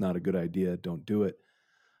that's not a good idea. Don't do it.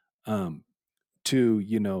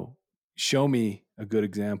 Two, show me a good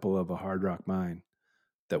example of a hard rock mine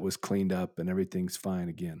that was cleaned up and everything's fine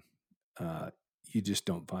again. You just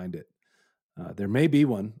don't find it. There may be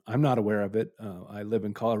one. I'm not aware of it. I live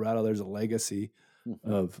in Colorado. There's a legacy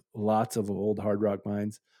of lots of old hard rock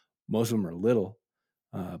mines. Most of them are little,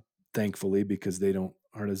 thankfully, because they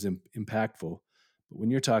aren't as impactful. But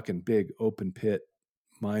when you're talking big open pit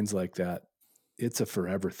mines like that, it's a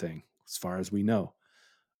forever thing, as far as we know.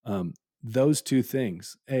 Those two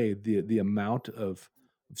things, the amount of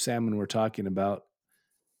salmon we're talking about,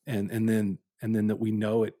 and then that we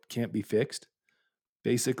know it can't be fixed.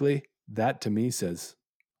 Basically, that to me says,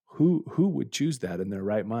 who would choose that in their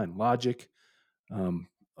right mind? Logic,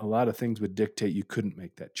 a lot of things would dictate you couldn't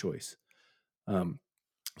make that choice.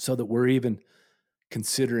 So that we're even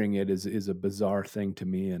considering it is a bizarre thing to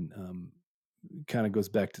me, and kind of goes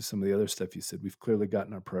back to some of the other stuff you said. We've clearly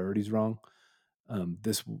gotten our priorities wrong.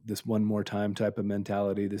 This one more time type of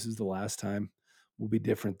mentality. This is the last time. We'll be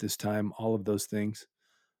different this time. All of those things.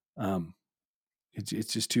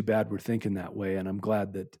 It's just too bad we're thinking that way, and I'm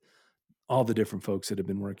glad that all the different folks that have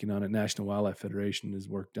been working on it. National Wildlife Federation has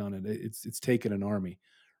worked on it. It's taken an army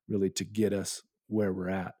really to get us where we're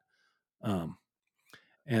at.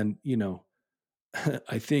 And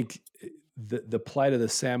I think the plight of the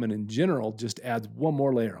salmon in general just adds one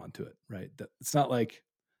more layer onto it, right? It's not like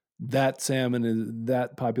that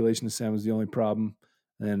population of salmon is the only problem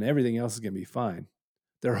and everything else is going to be fine.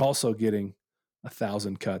 They're also getting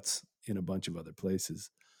 1,000 cuts in a bunch of other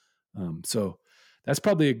places. So that's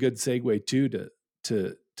probably a good segue too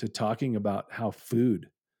to talking about how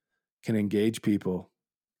food can engage people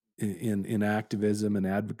in activism and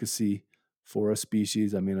advocacy for a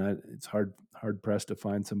species. I mean, it's hard pressed to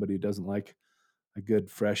find somebody who doesn't like a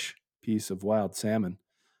good fresh piece of wild salmon.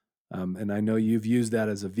 And I know you've used that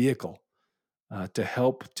as a vehicle to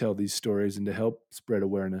help tell these stories and to help spread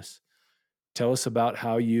awareness. Tell us about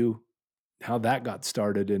how that got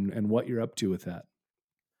started and what you're up to with that.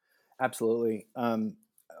 Absolutely. I'm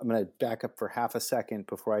going to back up for half a second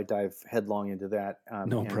before I dive headlong into that.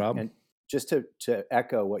 No problem. And just to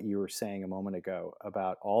echo what you were saying a moment ago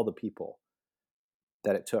about all the people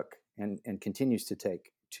that it took and continues to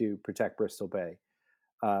take to protect Bristol Bay.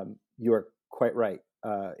 You are quite right.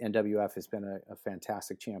 NWF has been a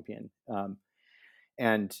fantastic champion.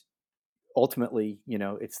 And ultimately,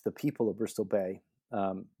 it's the people of Bristol Bay,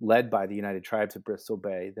 led by the United Tribes of Bristol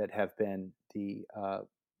Bay, that have been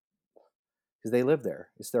because they live there.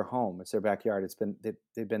 It's their home. It's their backyard.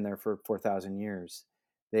 They've been there for 4,000 years.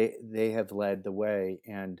 They have led the way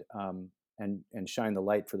and shine the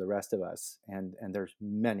light for the rest of us. And there's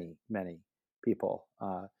many people.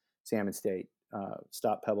 Salmon State,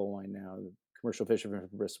 Stop Pebble Line now, Commercial Fishermen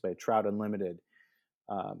from Bristol Bay, Trout Unlimited,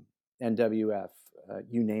 NWF,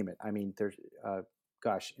 you name it. I mean, there's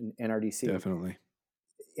NRDC. Definitely.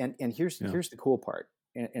 And here's the cool part.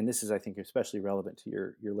 And this is, I think, especially relevant to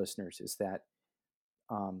your listeners, is that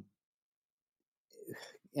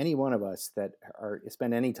any one of us that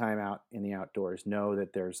spend any time out in the outdoors know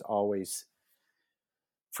that there's always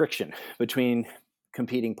friction between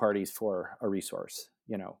competing parties for a resource,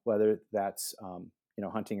 whether that's,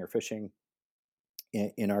 hunting or fishing.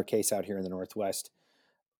 In our case out here in the Northwest,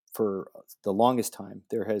 for the longest time,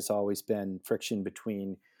 there has always been friction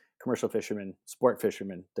between commercial fishermen, sport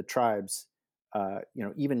fishermen, the tribes,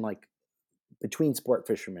 even like between sport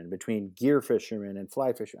fishermen, between gear fishermen and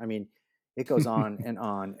fly fishermen. I mean, it goes on and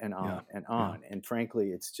on and on and on. Yeah. And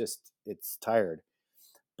frankly, it's tired.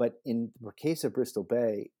 But in the case of Bristol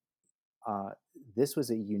Bay, this was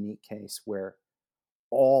a unique case where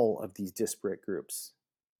all of these disparate groups,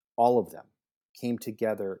 all of them, came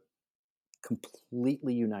together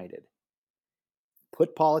completely united,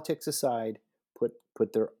 put politics aside,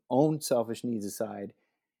 put their own selfish needs aside,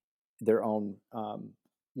 their own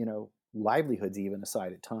livelihoods even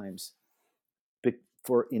aside at times, but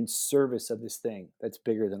for in service of this thing that's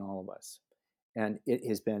bigger than all of us. And it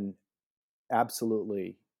has been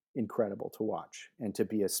absolutely incredible to watch and to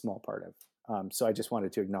be a small part of. So I just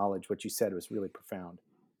wanted to acknowledge what you said was really profound.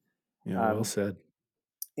 Yeah, well said.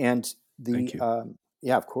 And Thank you.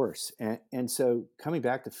 Yeah, of course. And so coming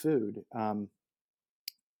back to food,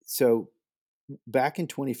 so back in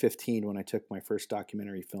 2015, when I took my first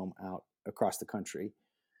documentary film out across the country,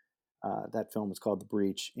 that film was called The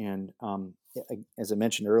Breach. And as I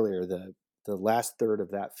mentioned earlier, the last third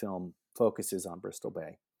of that film focuses on Bristol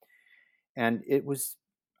Bay. And it was,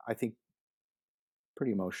 I think,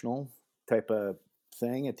 pretty emotional type of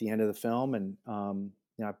thing at the end of the film. And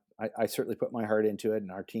I certainly put my heart into it,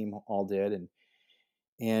 and our team all did.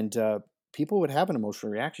 And people would have an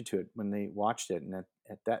emotional reaction to it when they watched it. And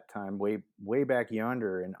at that time, way back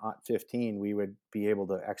yonder in 15, we would be able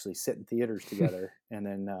to actually sit in theaters together and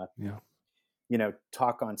then,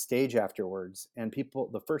 talk on stage afterwards. And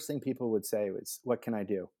the first thing people would say was, "What can I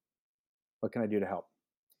do? What can I do to help?"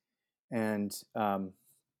 And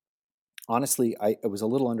honestly, I was a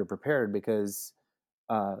little underprepared because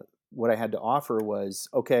what I had to offer was,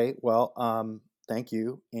 okay, well, thank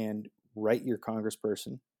you, and write your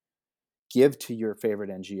congressperson, give to your favorite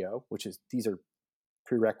NGO, these are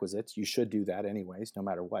prerequisites. You should do that anyways, no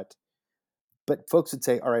matter what. But folks would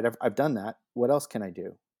say, all right, I've done that. What else can I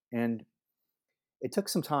do? And it took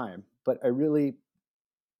some time, but I really,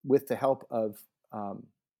 with the help of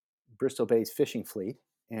Bristol Bay's fishing fleet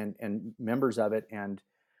and members of it, and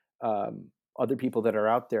other people that are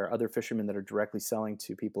out there, other fishermen that are directly selling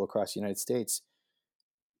to people across the United States,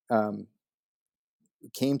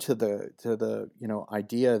 came to the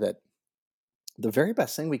idea that the very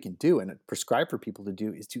best thing we can do and prescribe for people to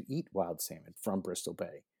do is to eat wild salmon from Bristol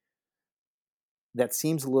Bay. That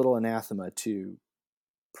seems a little anathema to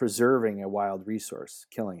preserving a wild resource,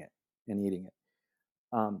 killing it and eating it.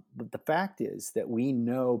 But the fact is that we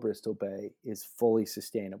know Bristol Bay is fully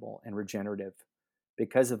sustainable and regenerative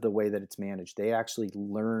because of the way that it's managed. They actually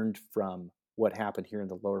learned from what happened here in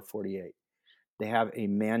the lower 48. They have a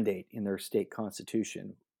mandate in their state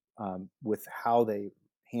constitution with how they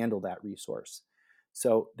handle that resource.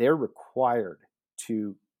 So they're required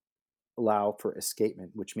to allow for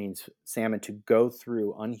escapement, which means salmon to go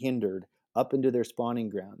through unhindered up into their spawning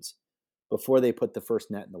grounds before they put the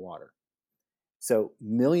first net in the water. So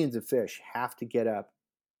millions of fish have to get up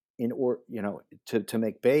to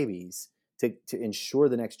make babies to ensure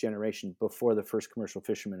the next generation before the first commercial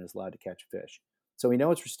fisherman is allowed to catch fish. So we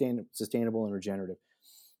know it's sustainable and regenerative.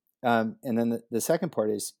 And then the second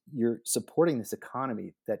part is you're supporting this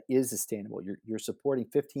economy that is sustainable. You're supporting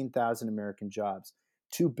 15,000 American jobs,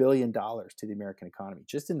 $2 billion to the American economy,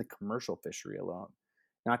 just in the commercial fishery alone,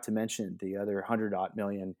 not to mention the other 100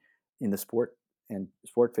 million in the sport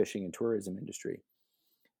fishing and tourism industry.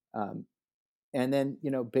 And then,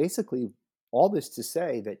 basically all this to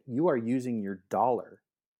say that you are using your dollar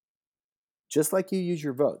just like you use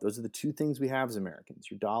your vote. Those are the two things we have as Americans,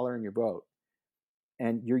 your dollar and your vote.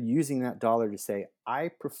 And you're using that dollar to say, I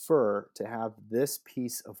prefer to have this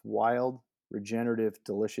piece of wild, regenerative,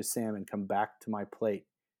 delicious salmon come back to my plate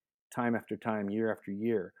time after time, year after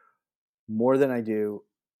year, more than I do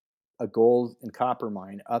a gold and copper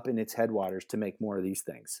mine up in its headwaters to make more of these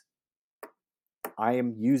things. I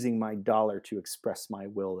am using my dollar to express my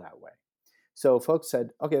will that way. So folks said,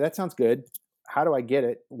 okay, that sounds good. How do I get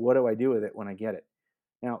it? What do I do with it when I get it?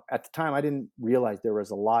 Now, at the time, I didn't realize there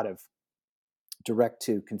was a lot of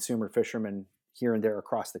direct-to-consumer fishermen here and there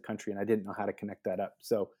across the country, and I didn't know how to connect that up.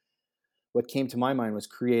 So what came to my mind was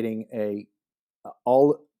creating a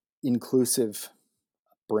all-inclusive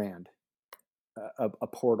brand, a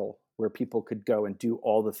portal where people could go and do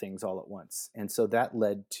all the things all at once. And so that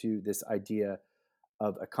led to this idea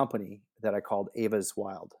of a company that I called Ava's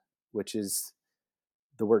Wild, which is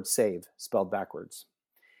the word save spelled backwards.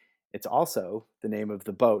 It's also the name of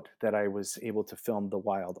the boat that I was able to film The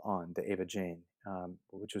Wild on, the Ava Jane,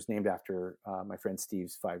 which was named after my friend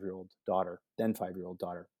Steve's 5-year-old daughter, then 5-year-old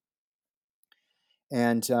daughter.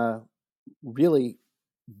 And really,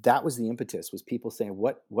 that was the impetus, was people saying,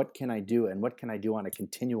 what can I do, and what can I do on a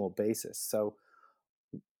continual basis? So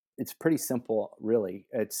it's pretty simple, really.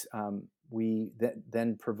 It's we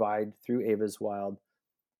then provide through Ava's Wild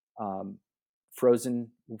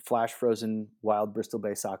flash frozen wild Bristol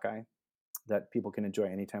Bay sockeye that people can enjoy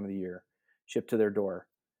any time of the year, shipped to their door.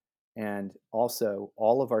 And also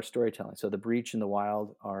all of our storytelling. So the Breach and the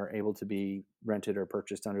Wild are able to be rented or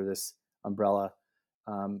purchased under this umbrella.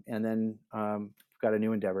 And then we've got a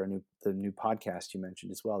new endeavor, the new podcast you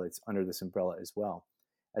mentioned as well. It's under this umbrella as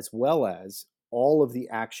well as all of the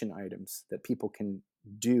action items that people can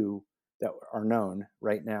do that are known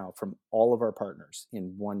right now from all of our partners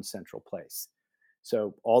in one central place.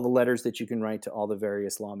 So all the letters that you can write to all the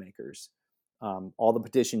various lawmakers, all the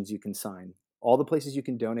petitions you can sign, all the places you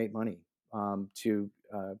can donate money to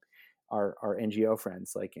our NGO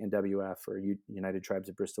friends like NWF or United Tribes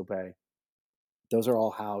of Bristol Bay. Those are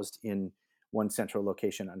all housed in one central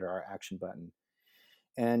location under our action button.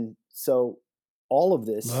 And so all of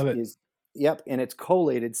this is, and it's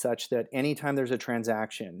collated such that anytime there's a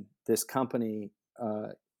transaction, this company,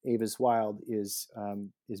 Ava's Wild, is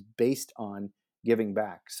based on giving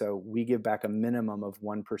back. So we give back a minimum of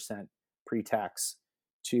 1% pre-tax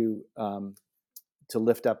to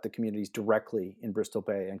lift up the communities directly in Bristol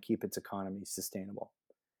Bay and keep its economy sustainable.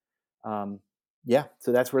 So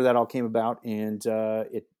that's where that all came about, and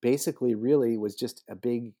it basically really was just a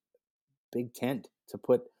big tent to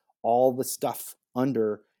put all the stuff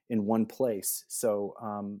under in one place, so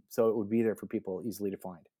it would be there for people easily to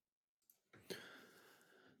find.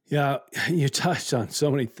 Yeah, you touched on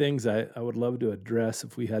so many things I would love to address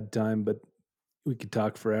if we had time, but we could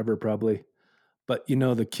talk forever probably. But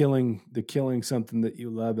the killing something that you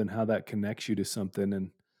love and how that connects you to something,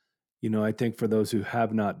 and I think for those who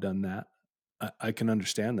have not done that, I can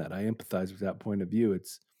understand that. I empathize with that point of view.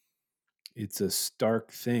 It's a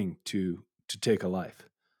stark thing to take a life.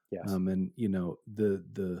 Yes. And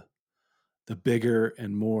the bigger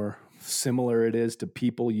and more similar it is to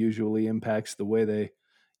people usually impacts the way they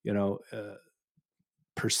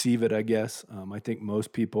perceive it, I guess. I think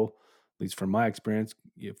most people, at least from my experience,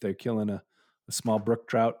 if they're killing a small brook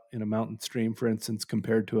trout in a mountain stream, for instance,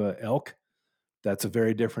 compared to an elk, that's a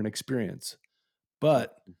very different experience.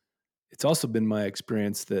 But it's also been my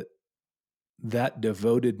experience that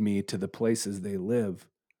devoted me to the places they live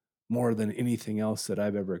more than anything else that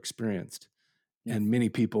I've ever experienced. Yes. And many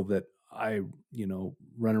people that I,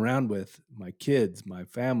 run around with, my kids, my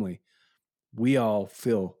family, we all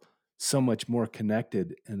feel so much more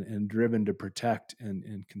connected and driven to protect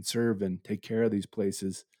and conserve and take care of these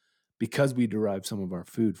places because we derive some of our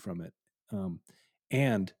food from it.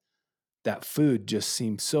 And that food just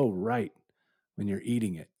seems so right when you're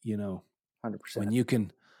eating it, 100%. when you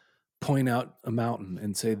can point out a mountain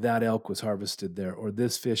and say that elk was harvested there, or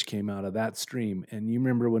this fish came out of that stream. And you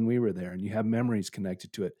remember when we were there and you have memories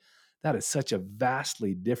connected to it. That is such a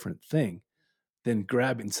vastly different thing than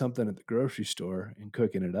grabbing something at the grocery store and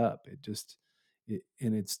cooking it up.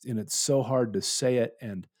 It's so hard to say it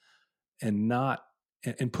and not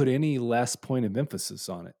and put any less point of emphasis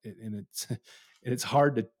on it. And it's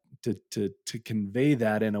hard to convey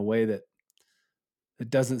that in a way that it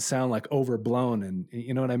doesn't sound like overblown, and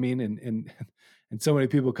you know what I mean? And so many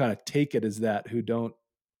people kind of take it as that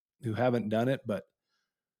who haven't done it, but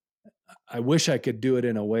I wish I could do it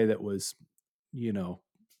in a way that was,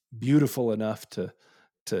 beautiful enough to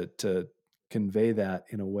convey that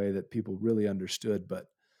in a way that people really understood. But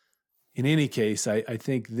in any case, I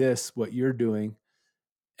think what you're doing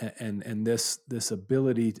and this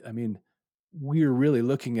ability, I mean, we're really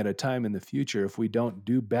looking at a time in the future, if we don't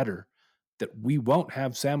do better, that we won't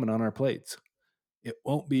have salmon on our plates. It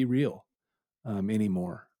won't be real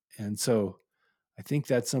anymore. And so I think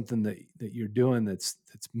that's something that you're doing that's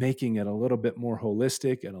making it a little bit more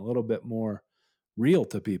holistic and a little bit more real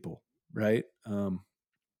to people, right? And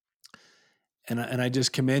I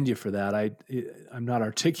just commend you for that. I'm not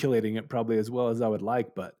articulating it probably as well as I would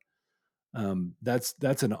like, but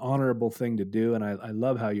that's an honorable thing to do. And I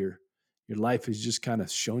love how your life has just kind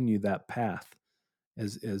of shown you that path,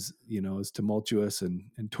 as as tumultuous and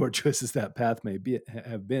tortuous as that path may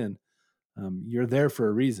have been. You're there for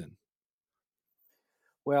a reason.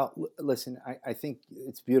 Well, listen, I think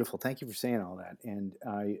it's beautiful. Thank you for saying all that. And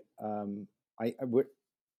I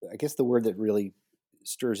guess the word that really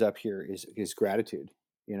stirs up here is gratitude.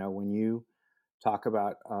 When you talk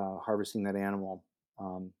about harvesting that animal,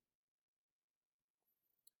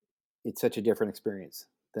 it's such a different experience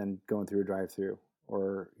than going through a drive-through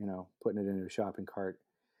or putting it into a shopping cart.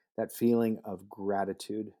 That feeling of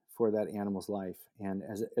gratitude for that animal's life. And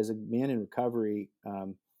as a man in recovery,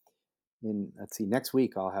 next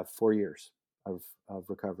week I'll have 4 years of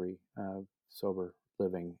recovery, sober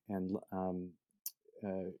living, and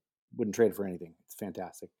wouldn't trade it for anything. It's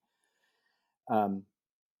fantastic.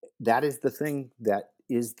 That is the thing that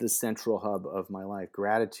is the central hub of my life.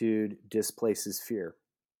 Gratitude displaces fear.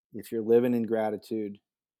 If you're living in gratitude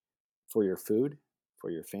for your food, for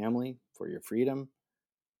your family, for your freedom,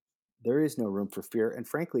 there is no room for fear. And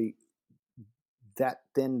frankly, that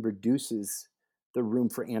then reduces the room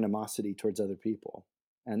for animosity towards other people.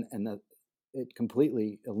 And it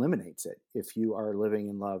completely eliminates it. If you are living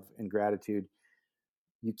in love and gratitude,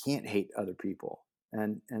 you can't hate other people.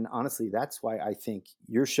 And honestly, that's why I think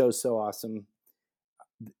your show's so awesome.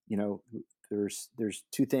 There's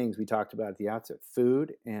 2 things we talked about at the outset: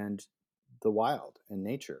 food and the wild and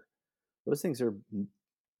nature. Those things are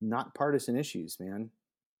not partisan issues, man.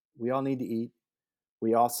 We all need to eat.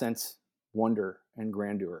 We all sense wonder and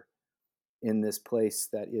grandeur in this place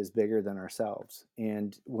that is bigger than ourselves.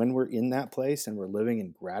 And when we're in that place and we're living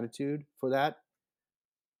in gratitude for that,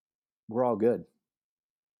 we're all good.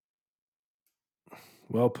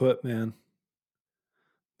 Well put, man.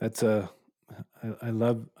 That's I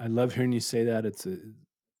love hearing you say that. It's a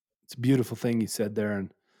beautiful thing you said there.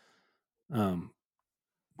 And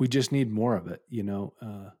we just need more of it.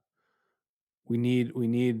 We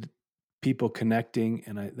need people connecting.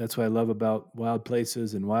 And that's what I love about wild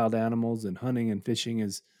places and wild animals and hunting and fishing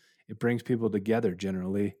is it brings people together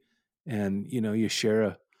generally. And, you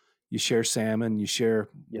share salmon, you share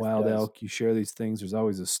wild elk, you share these things. There's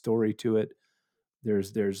always a story to it.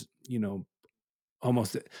 There's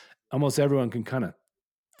almost everyone can kind of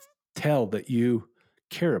tell that you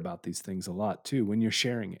care about these things a lot too when you're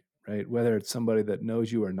sharing it, right? Whether it's somebody that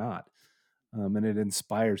knows you or not. And it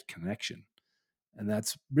inspires connection. And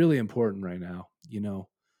that's really important right now.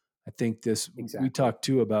 I think we talked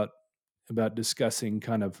too about discussing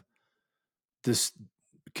kind of this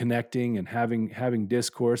connecting and having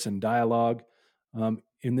discourse and dialogue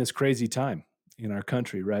in this crazy time in our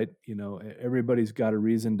country, right? Everybody's got a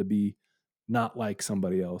reason to be not like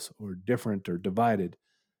somebody else or different or divided.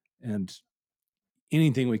 And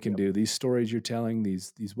anything we can do, these stories you're telling,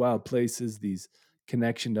 these wild places, these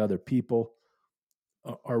connection to other people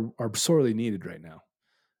are sorely needed right now.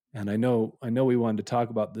 And I know we wanted to talk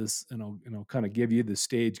about this, and I'll kind of give you the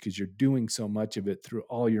stage because you're doing so much of it through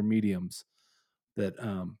all your mediums that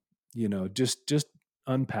just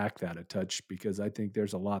unpack that a touch, because I think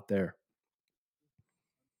there's a lot there.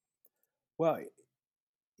 Well,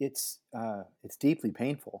 it's deeply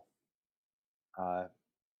painful.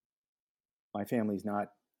 My family's not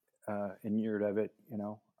inured of it, you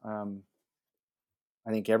know.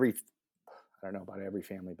 I think I don't know about every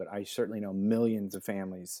family, but I certainly know millions of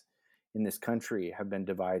families in this country have been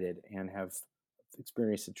divided and have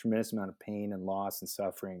experienced a tremendous amount of pain and loss and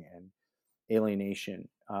suffering and alienation,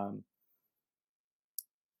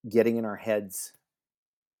 getting in our heads,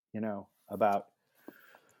 you know, about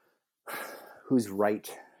who's right.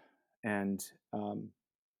 And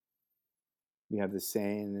we have this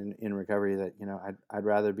saying in recovery that, you know, I'd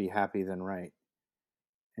rather be happy than right.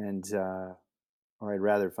 And, or I'd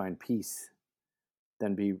rather find peace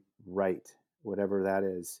than be right, whatever that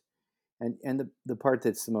is. And the part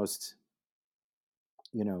that's the most,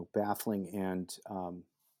 you know, baffling and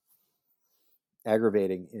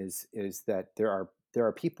aggravating is that there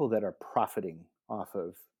are people that are profiting off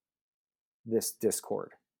of this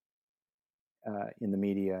discord in the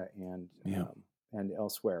media and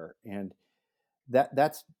elsewhere, and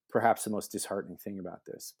that's perhaps the most disheartening thing about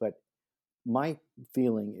this. But my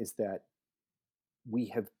feeling is that we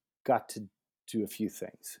have got to do a few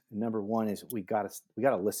things. Number one is we got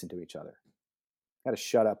to listen to each other. Got to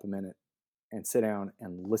shut up a minute and sit down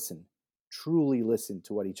and listen, truly listen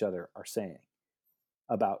to what each other are saying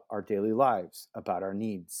about our daily lives, about our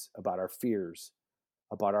needs, about our fears,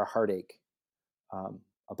 about our heartache,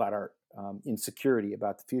 about our insecurity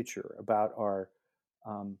about the future, about our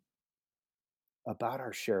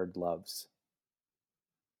shared loves.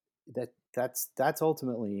 That's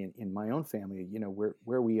ultimately in my own family, you know,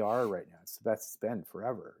 where we are right now. It's the best it's been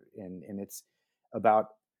forever, and it's about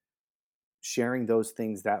sharing those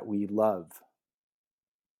things that we love,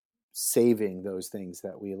 saving those things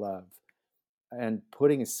that we love, and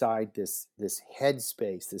putting aside this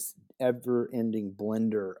headspace, this never-ending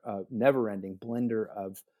blender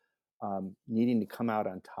of needing to come out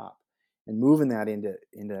on top, and moving that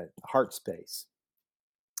into heart space,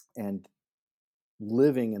 and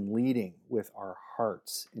living and leading with our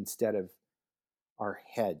hearts instead of our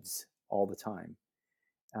heads all the time.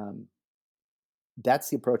 That's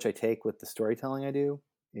the approach I take with the storytelling I do,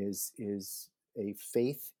 is a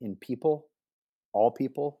faith in people, all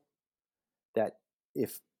people, that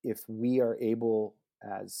if we are able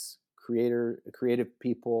as creative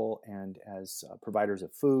people and as providers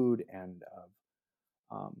of food and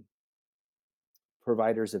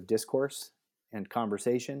providers of discourse and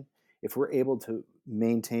conversation, if we're able to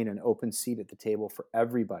maintain an open seat at the table for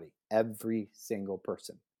everybody, every single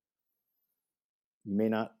person, you may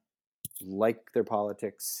not like their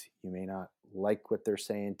politics, you may not like what they're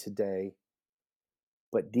saying today,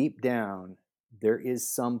 but deep down, there is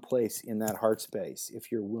some place in that heart space,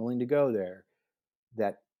 if you're willing to go there,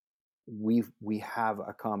 that we have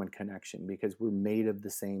a common connection, because we're made of the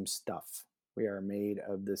same stuff. We are made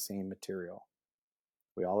of the same material.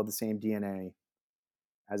 We all have the same DNA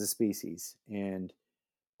as a species, and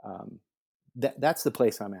that's the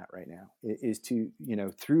place I'm at right now. Is to, you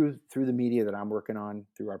know, through the media that I'm working on,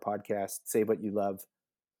 through our podcast, Say What You Love.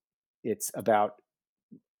 It's about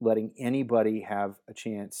letting anybody have a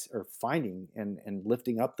chance, or finding and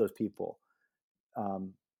lifting up those people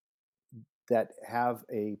that have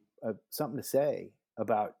a something to say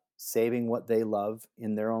about saving what they love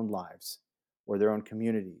in their own lives, or their own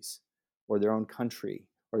communities, or their own country,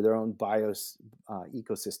 or their own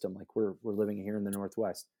ecosystem, like we're living here in the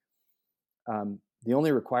Northwest. The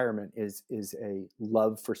only requirement is a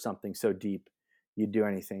love for something so deep you'd do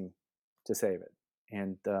anything to save it.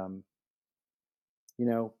 And you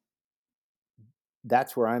know,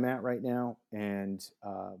 that's where I'm at right now, and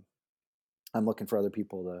I'm looking for other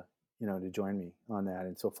people to, you know, to join me on that.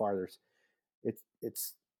 And so far,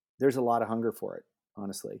 there's a lot of hunger for it.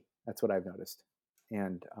 Honestly, that's what I've noticed,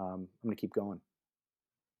 and I'm going to keep going.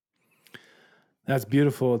 That's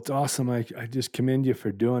beautiful. It's awesome. I just commend you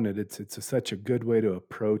for doing it. It's such a good way to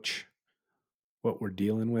approach what we're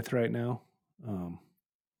dealing with right now.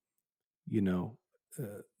 You know,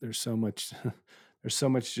 there's so much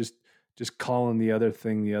just calling the other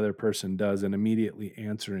thing the other person does and immediately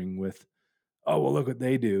answering with, "Oh, well, look what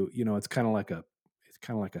they do." You know, it's kind of like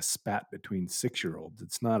a spat between 6-year-olds.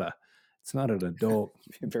 It's not an adult,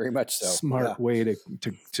 very much so, smart way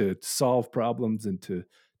to solve problems and to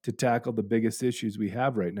tackle the biggest issues we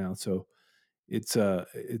have right now. So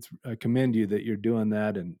I commend you that you're doing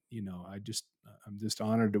that. And, you know, I'm just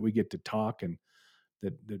honored that we get to talk and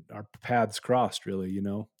that our paths crossed, really, you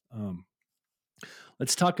know.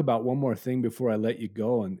 Let's talk about one more thing before I let you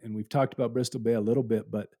go. And we've talked about Bristol Bay a little bit,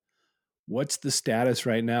 but what's the status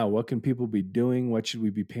right now? What can people be doing? What should we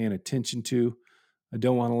be paying attention to? I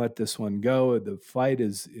don't want to let this one go. The fight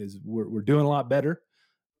is we're doing a lot better,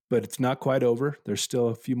 but it's not quite over. There's still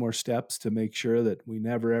a few more steps to make sure that we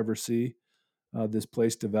never ever see this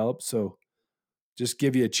place develop. So just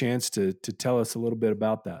give you a chance to tell us a little bit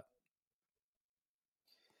about that.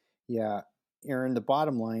 Yeah, Aaron, the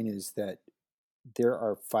bottom line is that there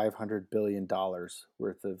are $500 billion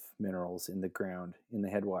worth of minerals in the ground in the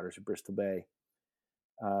headwaters of Bristol Bay.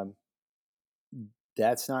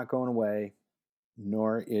 That's not going away,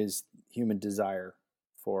 nor is human desire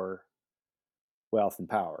for wealth and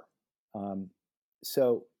power.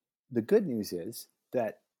 So the good news is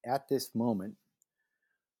that at this moment,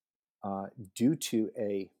 due to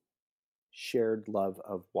a shared love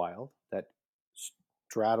of wild that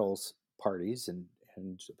straddles parties and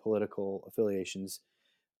political affiliations,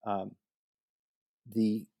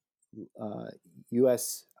 the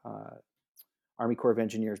U.S. Army Corps of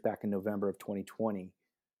Engineers back in November of 2020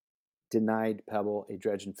 denied Pebble a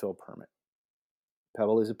dredge and fill permit.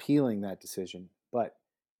 Pebble is appealing that decision, but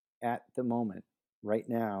at the moment, right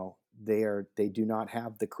now, they do not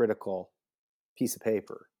have the critical piece of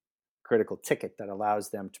paper, critical ticket that allows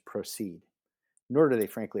them to proceed. Nor do they,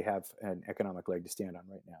 frankly, have an economic leg to stand on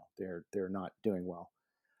right now. They're not doing well.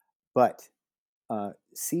 But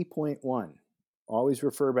see point one. Always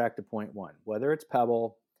refer back to point one. Whether it's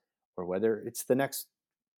Pebble or whether it's the next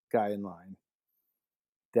guy in line,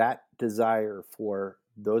 that desire for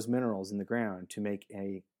those minerals in the ground to make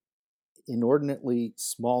a inordinately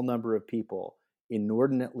small number of people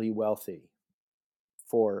inordinately wealthy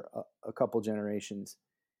for a couple generations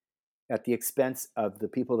at the expense of the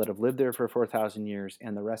people that have lived there for 4,000 years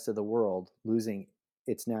and the rest of the world losing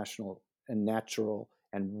its national and natural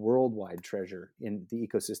and worldwide treasure in the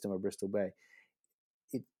ecosystem of Bristol Bay.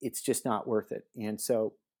 It's just not worth it. And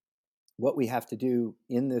so what we have to do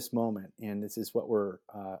in this moment, and this is what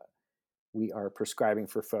we are prescribing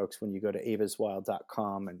for folks when you go to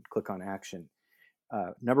avaswild.com and click on action.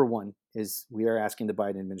 Number one is we are asking the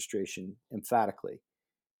Biden administration emphatically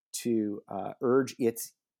to urge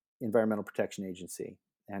its Environmental Protection Agency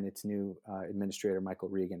and its new administrator, Michael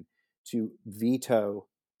Regan, to veto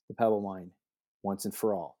the Pebble Mine once and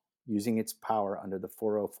for all, using its power under the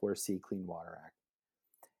 404C Clean Water Act.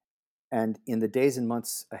 And in the days and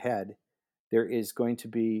months ahead, there is going to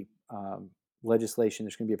be legislation,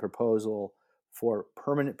 there's going to be a proposal for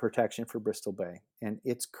permanent protection for Bristol Bay. And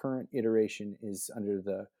its current iteration is under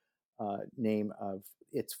the name of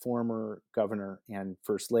its former governor and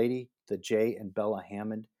first lady, the J. and Bella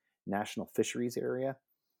Hammond National Fisheries Area.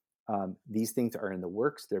 These things are in the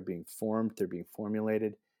works. They're being formed. They're being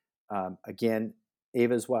formulated. Again,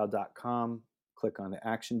 avaswild.com, click on the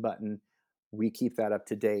action button. We keep that up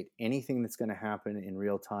to date. Anything that's going to happen in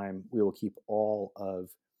real time, we will keep all of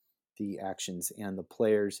the actions and the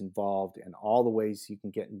players involved and all the ways you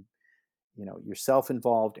can get yourself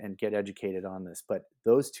involved and get educated on this. But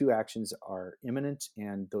those two actions are imminent,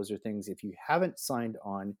 and those are things, if you haven't signed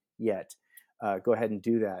on yet, go ahead and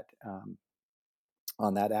do that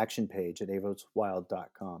on that action page at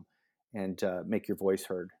avaswild.com and make your voice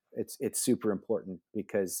heard. It's super important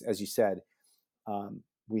because, as you said,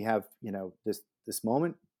 we have this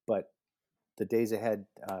moment, but the days ahead,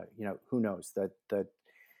 who knows,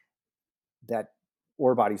 that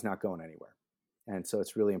ore body's not going anywhere. And so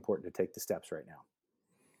it's really important to take the steps right now.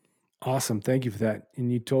 Awesome. Thank you for that.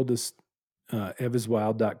 And you told us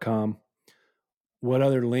avaswild.com. What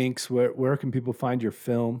other links? Where can people find your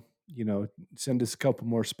film? Send us a couple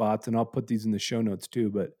more spots, and I'll put these in the show notes too.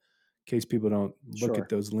 But in case people don't look at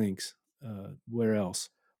those links, where else?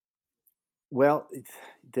 Well,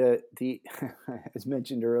 the as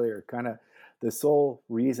mentioned earlier, kind of the sole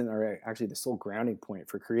reason, or actually the sole grounding point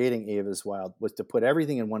for creating Ava's Wild, was to put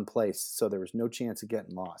everything in one place so there was no chance of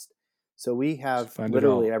getting lost. So we have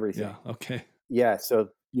literally everything. Yeah. Okay. Yeah. So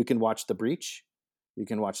you can watch The Breach, you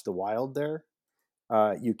can watch The Wild there.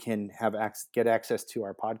 You can get access to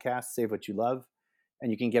our podcast, Save What You Love,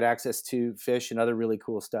 and you can get access to fish and other really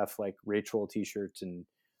cool stuff like Ray Troll t-shirts and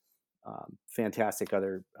fantastic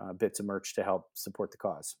other bits of merch to help support the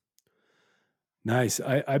cause. Nice.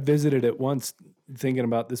 I visited it once thinking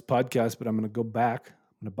about this podcast, but I'm going to go back.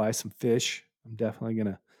 I'm going to buy some fish. I'm definitely going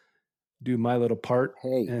to do my little part.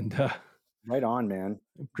 Hey, and right on, man.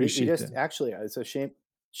 Appreciate that. Actually, it's a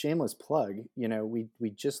shameless plug. We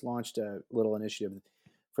just launched a little initiative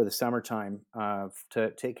for the summertime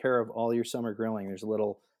to take care of all your summer grilling. There's a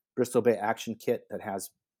little Bristol Bay action kit that has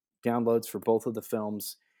downloads for both of the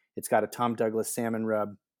films. It's got a Tom Douglas salmon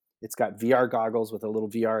rub. It's got VR goggles with a little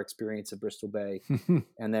VR experience of Bristol Bay.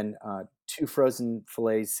 And then 2 frozen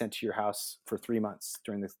fillets sent to your house for 3 months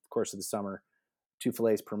during the course of the summer, 2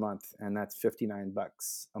 fillets per month. And that's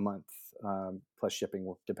 $59 a month plus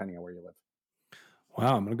shipping, depending on where you live.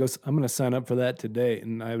 Wow, I'm gonna sign up for that today,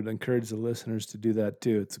 and I would encourage the listeners to do that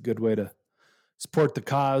too. It's a good way to support the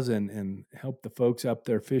cause and help the folks up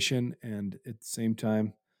there fishing, and at the same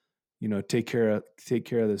time, take care of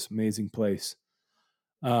this amazing place.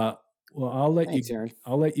 Well, Thanks, Aaron.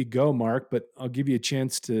 I'll let you go, Mark, but I'll give you a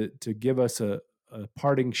chance to give us a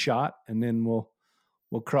parting shot, and then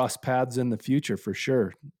we'll cross paths in the future for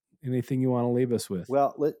sure. Anything you want to leave us with?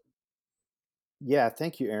 Well, yeah,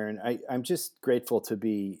 thank you, Aaron. I'm just grateful to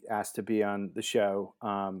be asked to be on the show.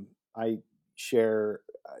 I share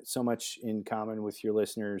so much in common with your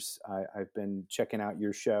listeners. I've been checking out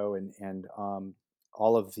your show, and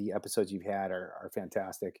all of the episodes you've had are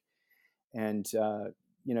fantastic. And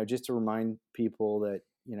just to remind people that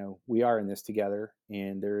we are in this together,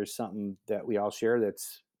 and there is something that we all share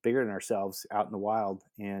that's bigger than ourselves out in the wild.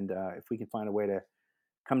 And if we can find a way to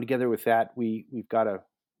come together with that, we've got a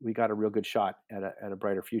real good shot at a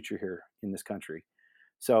brighter future here in this country.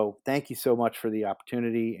 So thank you so much for the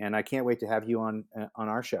opportunity, and I can't wait to have you on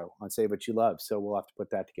our show on Say What You Love. So we'll have to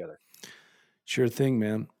put that together. Sure thing,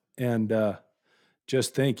 man. And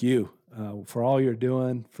just thank you for all you're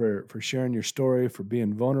doing, for sharing your story, for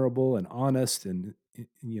being vulnerable and honest and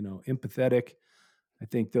empathetic. I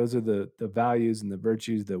think those are the values and the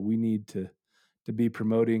virtues that we need to be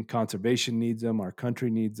promoting. Conservation needs them. Our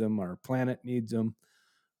country needs them. Our planet needs them.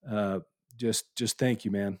 Just thank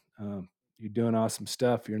you, man. You're doing awesome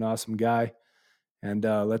stuff. You're an awesome guy. And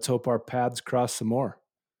let's hope our paths cross some more.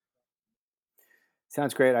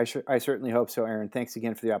 Sounds great. I certainly hope so, Aaron. Thanks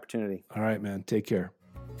again for the opportunity. All right, man. Take care.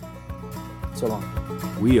 So long.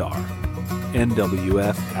 We are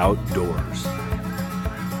NWF Outdoors.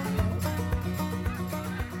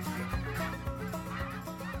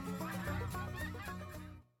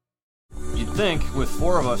 You'd think, with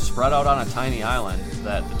 4 of us spread out on a tiny island,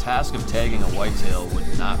 that the task of tagging a whitetail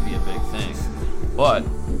would not be a big thing. But,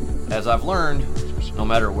 as I've learned, no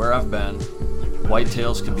matter where I've been,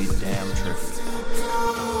 whitetails can be damn tricky.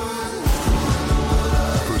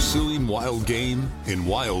 Pursuing wild game in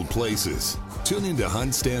wild places. Tune in to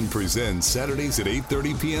Hunt Stand Presents Saturdays at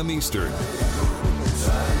 8:30 p.m. Eastern.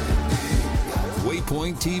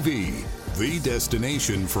 Waypoint TV, the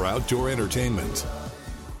destination for outdoor entertainment.